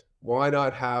own it? Why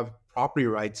not have property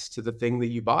rights to the thing that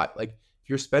you bought? Like if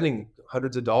you're spending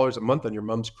hundreds of dollars a month on your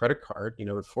mom's credit card, at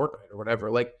Fortnite or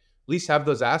whatever, like at least have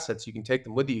those assets. You can take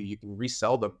them with you. You can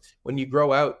resell them when you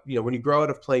grow out. When you grow out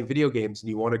of playing video games and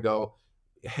you want to go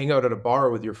hang out at a bar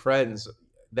with your friends,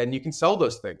 then you can sell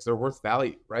those things. They're worth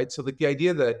value, right? So the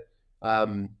idea that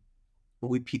um,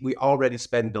 we already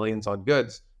spend billions on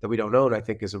goods that we don't own, I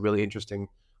think, is a really interesting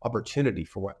opportunity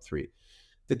for Web3.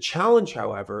 The challenge,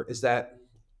 however, is that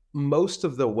most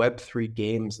of the Web3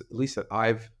 games, at least that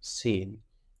I've seen,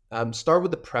 start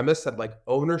with the premise that like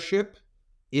ownership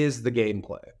is the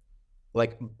gameplay.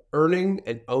 Like earning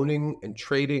and owning and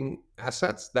trading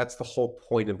assets, that's the whole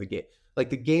point of the game. Like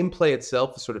the gameplay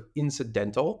itself is sort of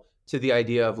incidental to the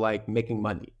idea of like making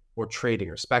money or trading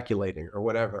or speculating or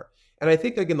whatever. And I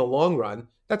think like in the long run,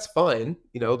 that's fine.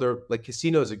 There like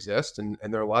casinos exist and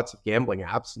there are lots of gambling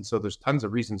apps. And so there's tons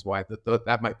of reasons why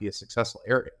that might be a successful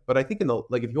area. But I think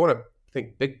like if you want to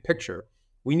think big picture,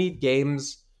 we need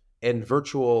games and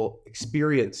virtual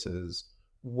experiences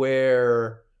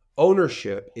where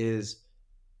ownership is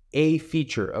a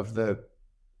feature of the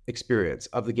experience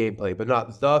of the gameplay, but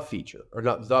not the feature or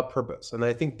not the purpose. And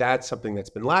I think that's something that's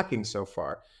been lacking so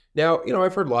far. Now,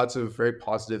 I've heard lots of very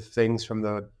positive things from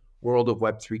the world of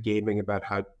Web3 gaming about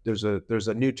how there's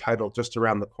a new title just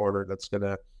around the corner that's going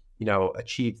to,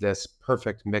 achieve this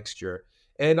perfect mixture.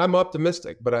 And I'm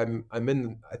optimistic, but I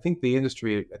think the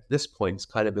industry at this point is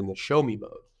kind of in the show me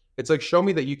mode. It's like, show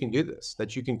me that you can do this,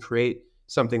 that you can create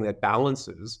something that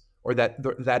balances or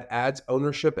that adds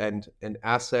ownership and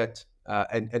asset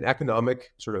and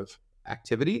economic sort of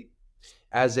activity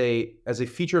as a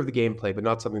feature of the gameplay, but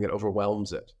not something that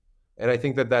overwhelms it. And I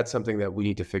think that that's something that we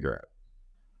need to figure out.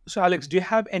 So, Alex, do you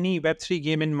have any Web3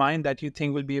 game in mind that you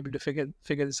think will be able to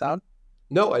figure this out?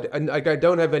 No, I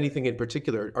don't have anything in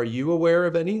particular. Are you aware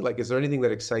of any? Like, is there anything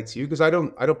that excites you? Because I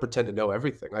don't pretend to know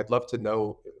everything. I'd love to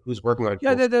know who's working on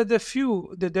Yeah, cool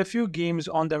stuff. there are few games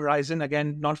on the horizon.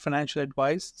 Again, not financial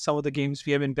advice. Some of the games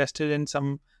we have invested in,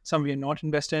 some we are not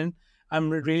invested in. I'm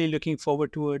really looking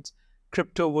forward towards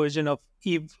crypto version of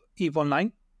Eve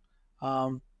Online.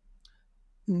 Um,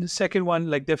 the second one,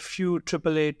 like the few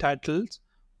AAA titles.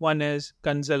 One is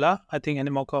Gunzilla. I think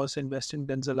Animoca also invested in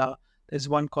Gunzilla. There's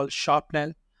one called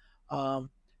Sharpnel. Um,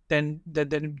 then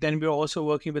we're also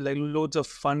working with like loads of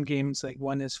fun games. Like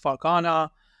one is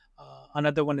Farcana,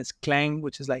 another one is Clang,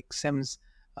 which is like Sims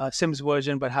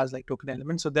version but has like token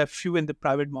elements. So there are few in the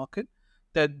private market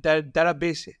that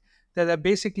are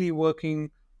basically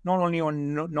working not only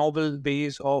on novel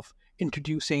ways of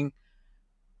introducing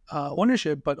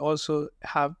ownership, but also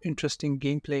have interesting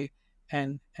gameplay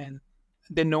and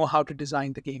they know how to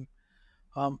design the game.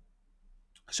 Um,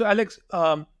 so Alex,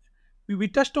 we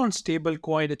touched on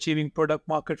stablecoin achieving product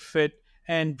market fit,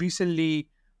 and recently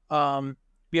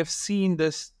we have seen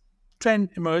this trend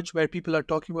emerge where people are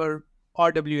talking about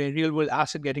RWA, real world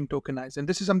asset, getting tokenized, and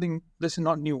this is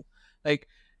not new. Like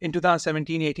in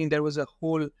 2017-18, there was a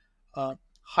whole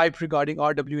hype regarding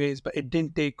RWAs, but it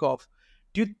didn't take off.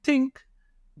 Do you think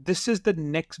this is the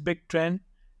next big trend?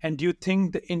 And do you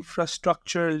think the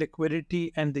infrastructure,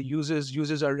 liquidity, and the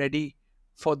users are ready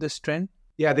for this trend?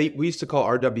 Yeah, we used to call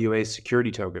RWA security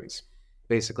tokens,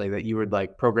 basically, that you would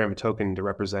like program a token to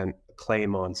represent a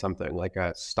claim on something like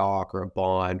a stock or a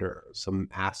bond or some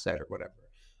asset or whatever.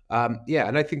 Yeah,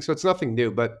 and I think so. It's nothing new,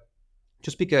 but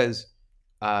just because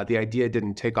the idea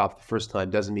didn't take off the first time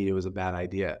doesn't mean it was a bad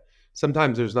idea.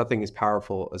 Sometimes there's nothing as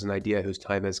powerful as an idea whose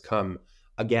time has come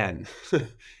again.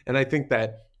 And I think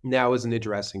that now is an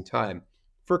interesting time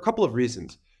for a couple of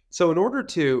reasons. So in order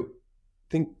to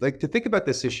think about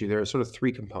this issue, there are sort of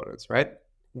three components, right?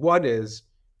 One is,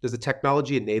 does the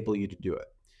technology enable you to do it?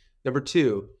 Number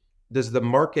two, does the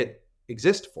market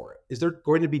exist for it? Is there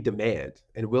going to be demand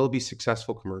and will it be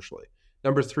successful commercially?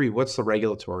 Number three, what's the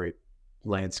regulatory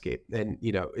landscape? And,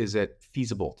 is it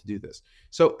feasible to do this?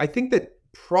 So I think that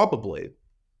probably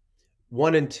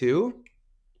one and two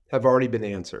have already been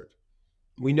answered.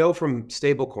 We know from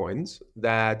stablecoins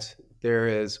that there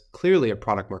is clearly a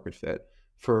product market fit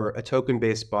for a token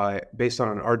based on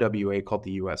an RWA called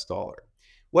the US dollar.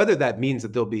 Whether that means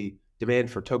that there'll be demand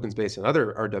for tokens based on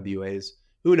other RWAs,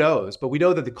 who knows? But we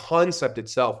know that the concept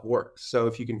itself works. So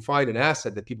if you can find an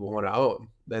asset that people want to own,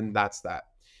 then that's that.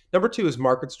 Number two is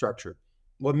market structure.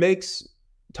 What makes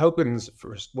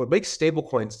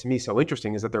stablecoins to me so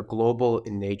interesting is that they're global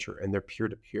in nature and they're peer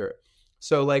to peer.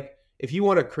 So like if you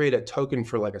want to create a token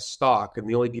for like a stock and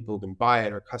the only people who can buy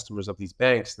it are customers of these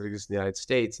banks that exist in the United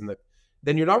States,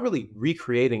 then you're not really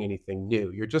recreating anything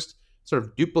new. You're just sort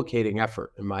of duplicating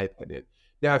effort, in my opinion.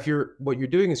 Now, if what you're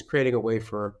doing is creating a way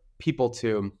for people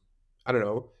to, I don't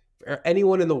know,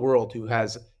 anyone in the world who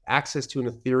has access to an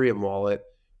Ethereum wallet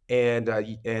and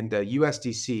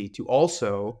USDC to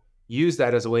also use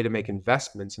that as a way to make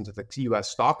investments into the U.S.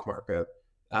 stock market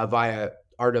via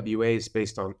RWAs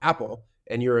based on Apple,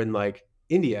 and you're in like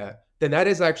India, then that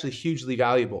is actually hugely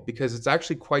valuable because it's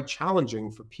actually quite challenging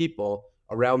for people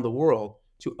around the world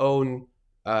to own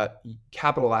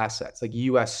capital assets like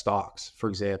U.S. stocks, for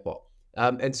example.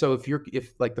 And so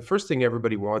if like the first thing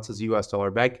everybody wants is a U.S.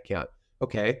 dollar bank account,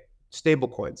 okay, stable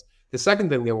coins. The second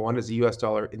thing they want is a US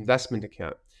dollar investment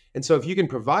account. And so if you can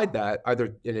provide that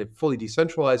either in a fully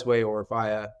decentralized way or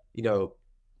via,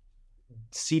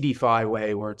 CDFI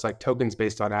way where it's like tokens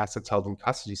based on assets held in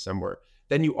custody somewhere,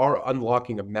 then you are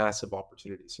unlocking a massive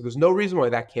opportunity. So there's no reason why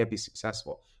that can't be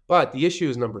successful. But the issue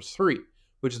is number 3,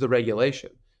 which is the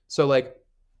regulation. So like,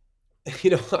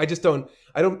 I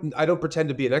don't pretend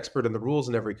to be an expert in the rules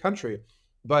in every country,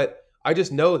 but I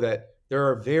just know that there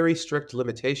are very strict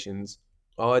limitations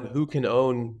on who can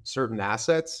own certain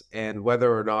assets and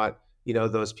whether or not,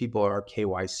 those people are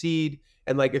KYC'd.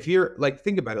 And like, if you're like,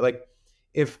 think about it, like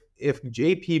if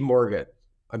JP Morgan,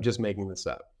 I'm just making this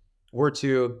up, were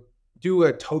to do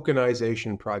a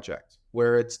tokenization project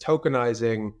where it's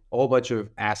tokenizing a whole bunch of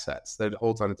assets that it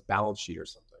holds on its balance sheet or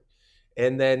something,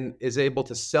 and then is able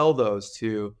to sell those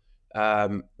to sell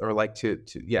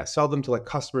them to like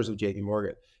customers of JP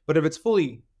Morgan. But if it's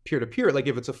fully peer-to-peer, like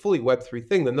if it's a fully Web3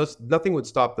 thing, then nothing would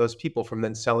stop those people from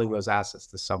then selling those assets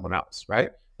to someone else, right?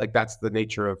 Like that's the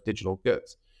nature of digital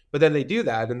goods. But then they do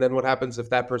that, and then what happens if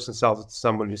that person sells it to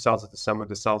someone who sells it to someone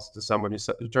who sells it to someone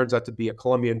who turns out to be a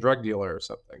Colombian drug dealer or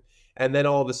something? And then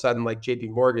all of a sudden, like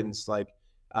JP Morgan's like,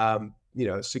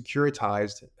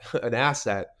 securitized an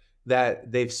asset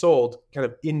that they've sold kind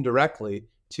of indirectly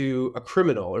to a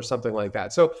criminal or something like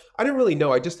that. So I don't really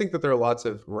know. I just think that there are lots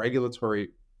of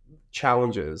regulatory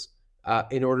challenges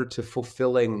in order to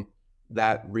fulfilling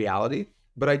that reality.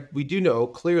 But we do know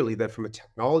clearly that from a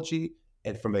technology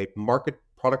and from a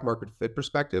product market fit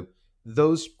perspective,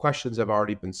 those questions have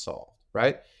already been solved,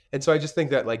 right? And so I just think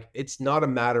that like it's not a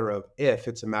matter of if,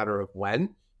 it's a matter of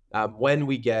when. When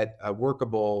we get a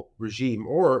workable regime,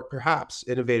 or perhaps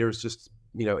innovators just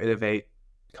innovate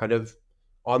kind of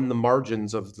on the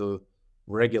margins of the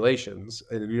regulations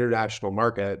in an international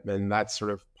market, and that's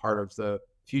sort of part of the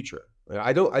future.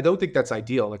 I don't think that's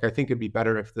ideal. Like I think it'd be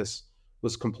better if this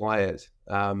was compliant,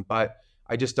 but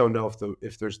I just don't know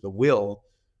if there's the will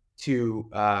to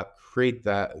create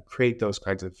those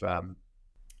kinds of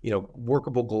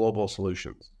workable global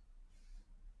solutions.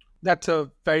 That's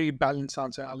a very balanced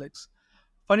answer, Alex.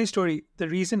 Funny story. The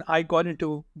reason I got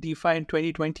into DeFi in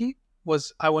 2020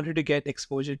 was I wanted to get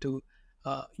exposure to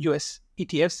US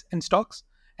ETFs and stocks.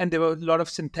 And there were a lot of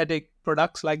synthetic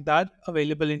products like that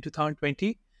available in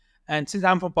 2020. And since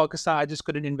I'm from Pakistan, I just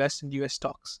couldn't invest in US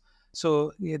stocks.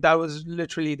 So yeah, that was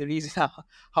literally the reason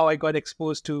how I got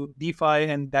exposed to DeFi.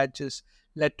 And that just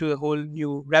led to a whole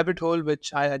new rabbit hole,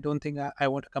 which I don't think I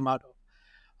want to come out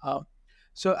of.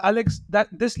 So Alex,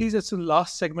 this leads us to the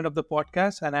last segment of the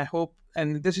podcast, and I hope,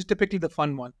 and this is typically the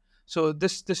fun one. So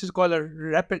this is called a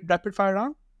rapid fire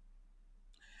round,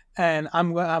 and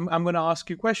I'm going to ask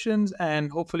you questions,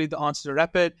 and hopefully the answers are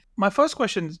rapid. My first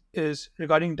question is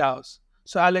regarding DAOs.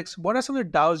 So Alex, what are some of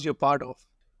the DAOs you're part of?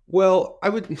 Well, I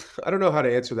don't know how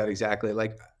to answer that exactly.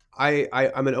 Like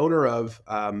I'm an owner of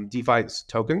DeFi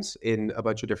tokens in a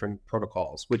bunch of different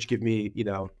protocols, which give me,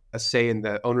 a say in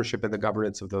the ownership and the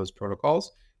governance of those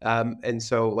protocols. And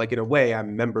so, like in a way,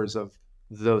 I'm members of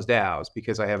those DAOs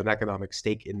because I have an economic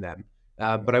stake in them.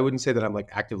 But I wouldn't say that I'm like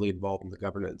actively involved in the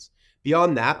governance.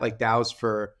 Beyond that, like DAOs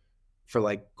for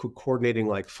like coordinating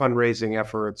like fundraising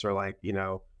efforts or like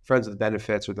friends with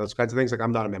benefits or those kinds of things. Like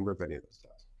I'm not a member of any of those DAOs.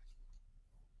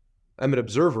 I'm an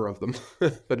observer of them,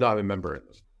 but not a member of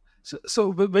them.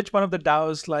 So which one of the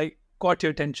DAOs like caught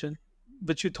your attention,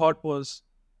 which you thought was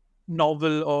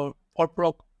novel or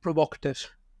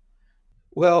provocative?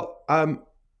 Well,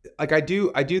 like I do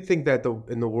think that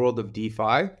in the world of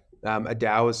DeFi, a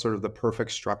DAO is sort of the perfect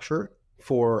structure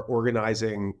for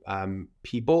organizing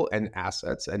people and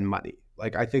assets and money.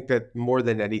 Like I think that more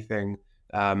than anything,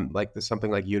 something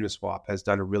like Uniswap has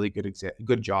done a really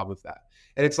good job of that.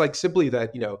 And it's like simply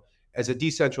that as a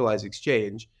decentralized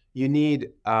exchange, you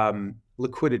need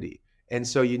liquidity. And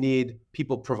so you need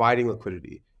people providing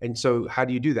liquidity. And so how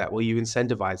do you do that? Well, you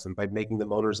incentivize them by making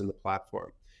them owners in the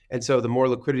platform. And so the more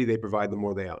liquidity they provide, the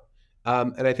more they own.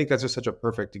 And I think that's just such a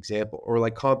perfect example. Or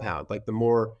like Compound, like the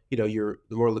more, the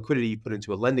more liquidity you put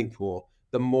into a lending pool,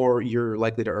 the more you're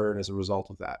likely to earn as a result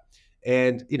of that.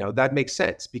 And, that makes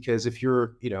sense because if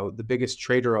you're, the biggest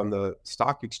trader on the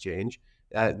stock exchange,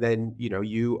 then,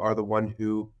 you are the one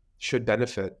who should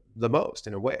benefit the most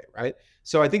in a way, right?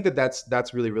 So I think that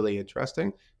that's really, really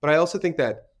interesting. But I also think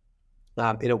that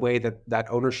in a way that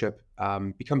ownership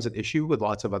becomes an issue with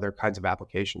lots of other kinds of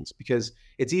applications because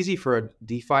it's easy for a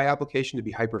DeFi application to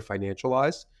be hyper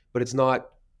financialized, but it's not,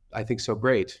 I think, so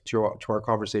great to our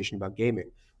conversation about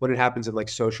gaming when it happens in like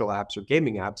social apps or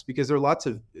gaming apps because there are lots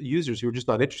of users who are just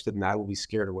not interested in that, will be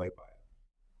scared away by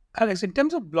it. Alex, in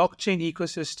terms of blockchain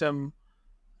ecosystem,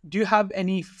 do you have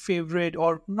any favorite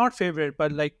or not favorite,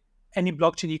 but like any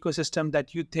blockchain ecosystem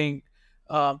that you think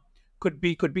uh, could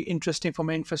be interesting from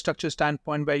an infrastructure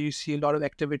standpoint, where you see a lot of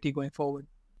activity going forward?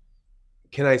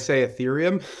 Can I say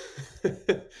Ethereum?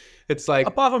 It's like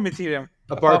Apart from Ethereum,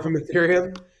 apart apart from from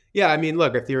Ethereum. Ethereum, yeah, I mean,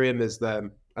 look, Ethereum is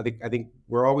I think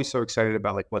we're always so excited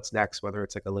about like what's next, whether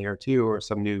it's like a layer two or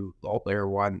some new alt layer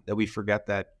one, that we forget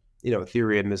that,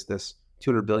 Ethereum is this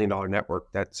 $200 billion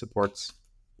network that supports,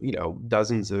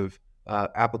 dozens of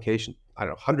application, I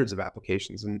don't know, hundreds of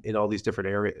applications in all these different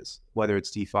areas, whether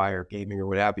it's DeFi or gaming or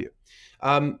what have you.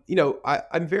 I'm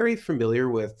very familiar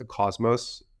with the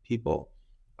Cosmos people.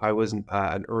 I was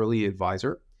an early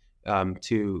advisor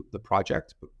to the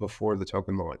project before the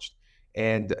token launched.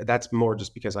 And that's more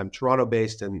just because I'm Toronto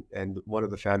based and one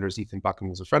of the founders, Ethan Buchan,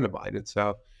 was a friend of mine. And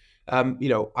so,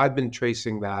 I've been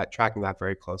tracking that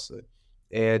very closely.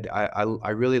 And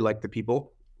I really like the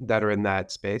people that are in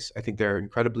that space. I think they're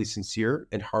incredibly sincere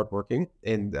and hardworking.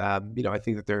 And, I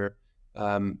think that they're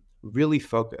really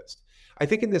focused. I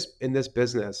think in this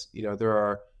business,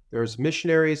 there's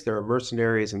missionaries, there are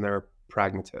mercenaries, and there are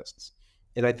pragmatists.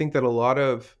 And I think that a lot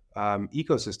of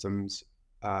ecosystems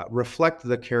reflect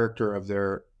the character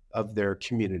of their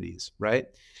communities, right?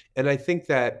 And I think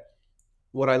that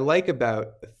what I like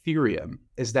about Ethereum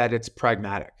is that it's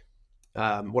pragmatic.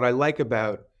 What I like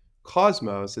about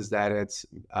Cosmos is that it's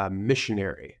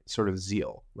missionary sort of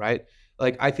zeal, right?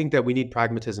 Like I think that we need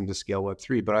pragmatism to scale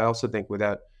Web3, but I also think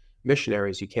without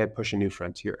missionaries, you can't push a new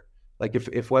frontier. Like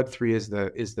if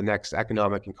Web3 is the next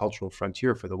economic and cultural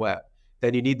frontier for the web,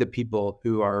 then you need the people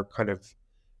who are kind of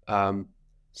um,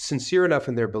 sincere enough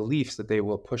in their beliefs that they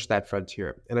will push that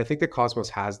frontier. And I think that Cosmos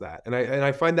has that, and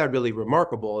I find that really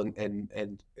remarkable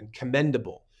and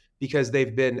commendable because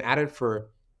they've been at it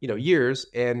for years,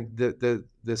 and the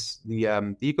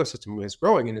ecosystem is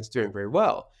growing and it's doing very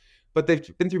well. But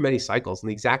they've been through many cycles, and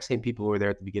the exact same people who were there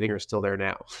at the beginning are still there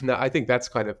now. Now, I think that's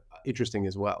kind of interesting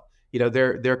as well.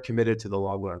 They're committed to the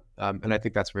long run, and I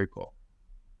think that's very cool.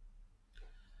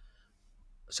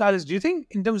 So, Alice, do you think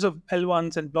in terms of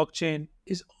L1s and blockchain,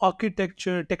 is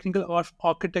architecture, technical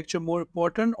architecture more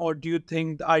important, or do you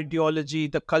think the ideology,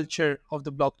 the culture of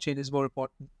the blockchain is more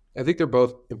important? I think they're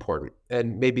both important,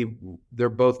 and maybe they're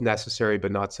both necessary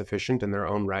but not sufficient in their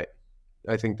own right.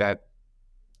 I think that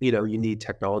you need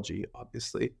technology,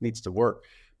 obviously, it needs to work,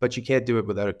 but you can't do it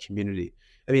without a community.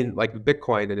 I mean, like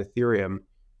Bitcoin and Ethereum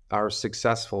are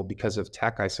successful because of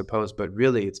tech, I suppose, but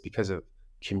really it's because of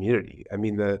community. I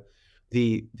mean, the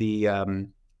the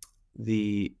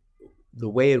the the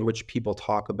way in which people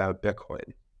talk about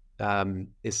Bitcoin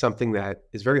is something that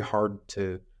is very hard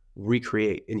to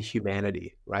recreate in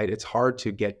humanity, right? It's hard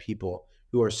to get people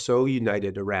who are so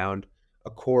united around a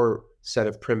core set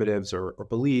of primitives or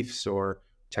beliefs or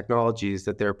technologies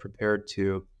that they're prepared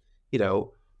to, you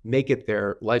know, make it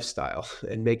their lifestyle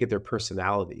and make it their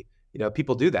personality.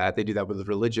 People do that. They do that with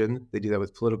religion, they do that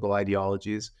with political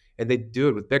ideologies, and they do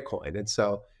it with Bitcoin. And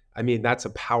so, I mean, that's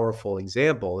a powerful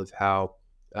example of how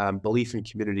belief in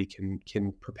community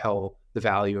can propel the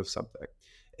value of something.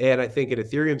 And I think in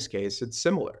Ethereum's case, it's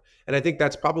similar. And I think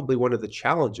that's probably one of the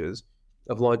challenges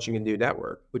of launching a new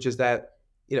network, which is that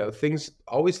things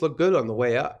always look good on the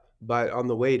way up, but on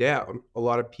the way down, a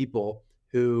lot of people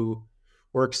who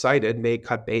were excited may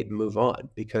cut bait and move on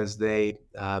because they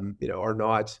are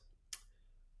not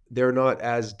they're not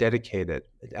as dedicated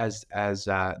as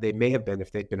they may have been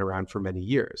if they'd been around for many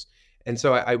years. And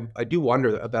so I do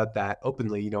wonder about that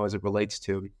openly, as it relates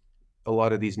to a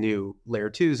lot of these new layer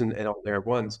twos and layer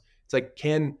ones. It's like,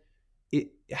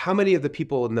 how many of the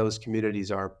people in those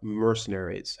communities are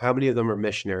mercenaries? How many of them are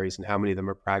missionaries, and how many of them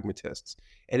are pragmatists?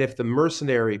 And if the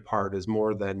mercenary part is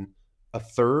more than a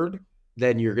third,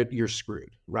 then you're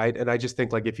screwed, right? And I just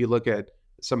think, like, if you look at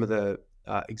some of the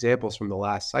examples from the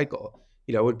last cycle,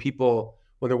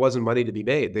 when there wasn't money to be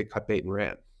made, they cut bait and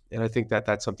ran. And I think that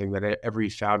that's something that every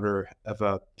founder of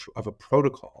a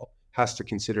protocol has to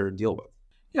consider and deal with.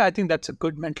 Yeah, I think that's a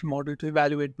good mental model to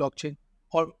evaluate blockchain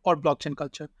or blockchain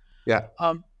culture. Yeah.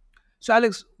 Um, so,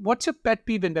 Alex, what's your pet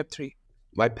peeve in Web3?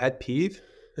 My pet peeve?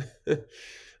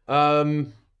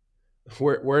 um,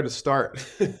 where to start?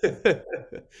 I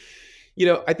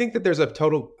think that there's a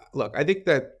total look. I think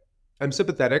that I'm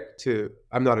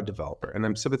not a developer, and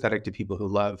I'm sympathetic to people who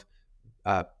love,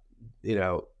 uh,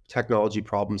 technology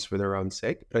problems for their own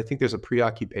sake. But I think there's a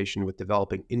preoccupation with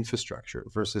developing infrastructure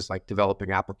versus like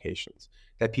developing applications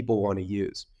that people want to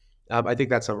use. I think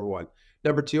that's number one.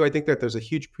 Number two, I think that there's a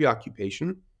huge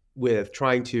preoccupation with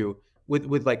trying to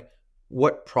with like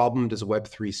what problem does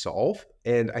Web3 solve?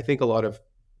 And I think a lot of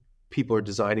people are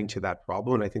designing to that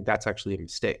problem. And I think that's actually a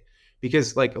mistake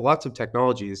because like lots of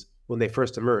technologies, when they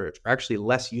first emerge, are actually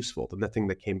less useful than the thing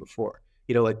that came before.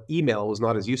 Like email was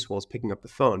not as useful as picking up the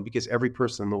phone because every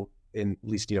person in at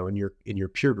least, in your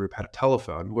peer group had a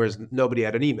telephone, whereas nobody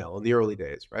had an email in the early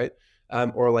days, right?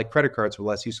 Or like credit cards were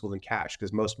less useful than cash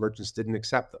because most merchants didn't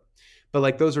accept them. But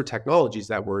like those are technologies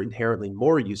that were inherently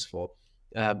more useful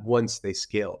once they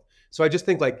scaled. So I just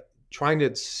think like trying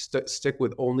to stick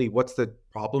with only what's the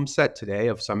problem set today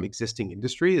of some existing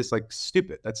industry is like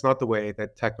stupid. That's not the way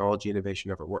that technology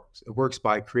innovation ever works. It works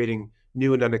by creating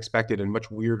new and unexpected and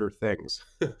much weirder things.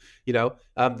 The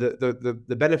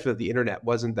benefit of the internet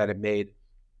wasn't that it made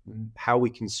how we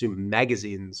consume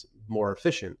magazines more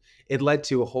efficient. It led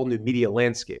to a whole new media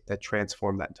landscape that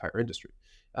transformed that entire industry.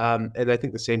 And I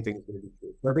think the same thing is going to be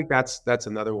true. So I think that's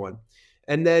another one.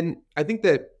 And then I think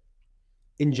that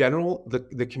in general,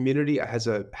 the community has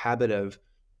a habit of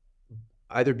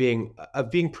either being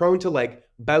prone to like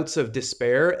bouts of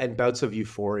despair and bouts of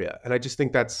euphoria, and I just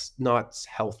think that's not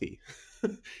healthy.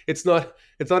 it's not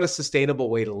a sustainable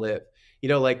way to live.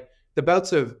 Like the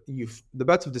bouts of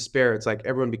despair, it's like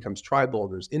everyone becomes tribal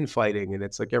and there's infighting and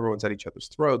it's like everyone's at each other's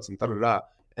throats and da da da.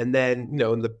 And then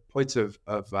in the points of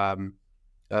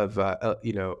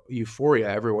euphoria,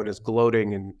 everyone is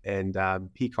gloating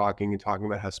and peacocking and talking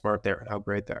about how smart they are and how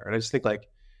great they are. And I just think like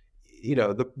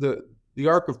the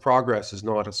arc of progress is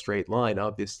not a straight line,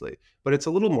 obviously, but it's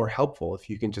a little more helpful if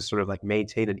you can just sort of like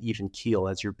maintain an even keel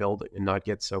as you're building and not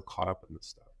get so caught up in this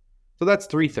stuff. So that's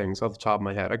three things off the top of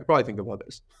my head. I could probably think of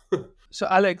others. So,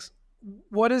 Alex,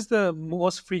 what is the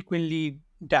most frequently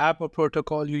dApp or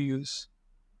protocol you use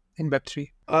in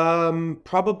Web3?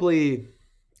 Probably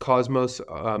Cosmos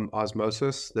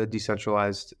Osmosis, the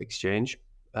decentralized exchange,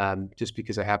 just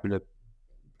because I happen to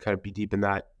kind of be deep in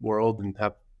that world and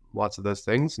have lots of those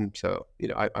things, and so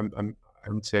I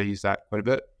would say I use that quite a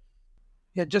bit.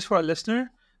 Yeah, just for our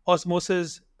listener,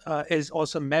 Osmosis is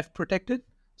also MEF protected,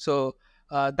 so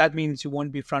that means you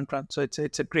won't be front run. So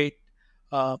it's a great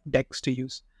DEX to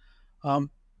use.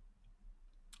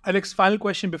 Alex, final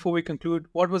question before we conclude: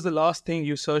 what was the last thing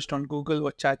you searched on Google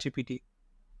or ChatGPT?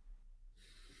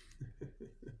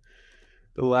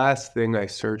 The last thing I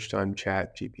searched on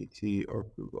ChatGPT or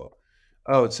Google.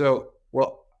 Oh, so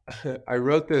well, I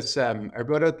wrote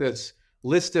out this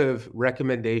list of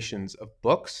recommendations of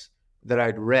books that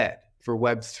I'd read for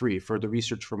Web3 for the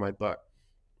research for my book,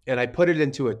 and I put it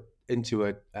into a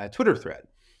Twitter thread.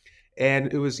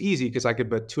 And it was easy because I could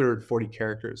put 240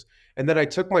 characters. And then I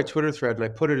took my Twitter thread and I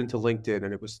put it into LinkedIn,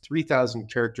 and it was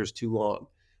 3,000 characters too long.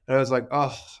 And I was like,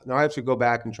 oh, now I have to go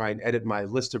back and try and edit my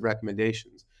list of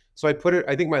recommendations. So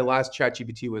I think my last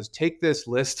ChatGPT was take this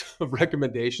list of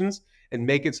recommendations and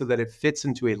make it so that it fits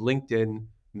into a LinkedIn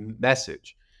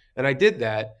message. And I did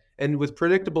that. And with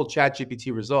predictable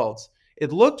ChatGPT results,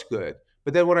 it looked good.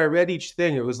 But then when I read each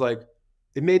thing, it was like,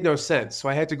 it made no sense. So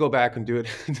I had to go back and do it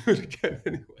again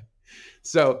anyway.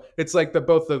 So it's like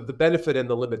both the benefit and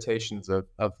the limitations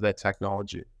of that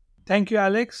technology. Thank you,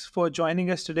 Alex, for joining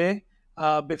us today.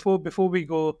 Before we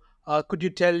go, could you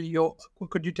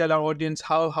tell our audience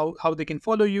how they can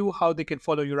follow you, how they can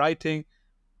follow your writing?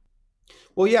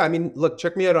 Well, yeah, I mean, look,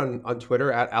 check me out on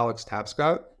Twitter at Alex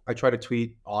Tapscott. I try to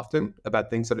tweet often about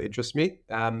things that interest me.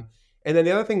 And then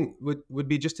the other thing would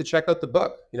be just to check out the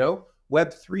book,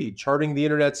 Web3, Charting the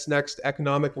Internet's Next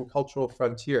Economic and Cultural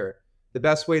Frontier. The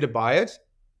best way to buy it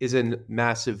is in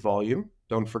massive volume.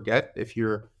 Don't forget, if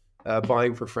you're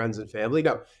buying for friends and family.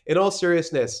 No, in all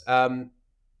seriousness, I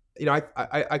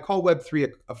call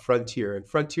Web3 a frontier, and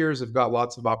frontiers have got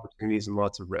lots of opportunities and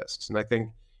lots of risks. And I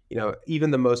think,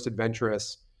 even the most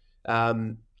adventurous,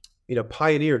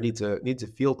 pioneer needs a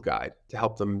field guide to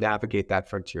help them navigate that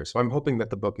frontier. So I'm hoping that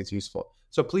the book is useful.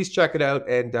 So please check it out.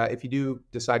 And if you do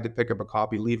decide to pick up a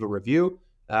copy, leave a review.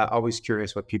 Always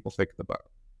curious what people think of the book.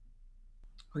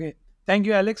 Okay. Thank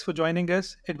you, Alex, for joining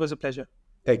us. It was a pleasure.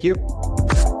 Thank you.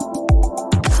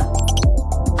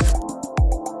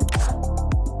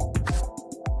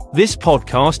 This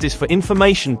podcast is for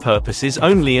information purposes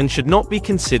only and should not be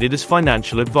considered as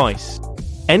financial advice.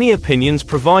 Any opinions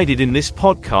provided in this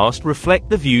podcast reflect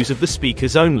the views of the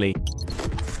speakers only.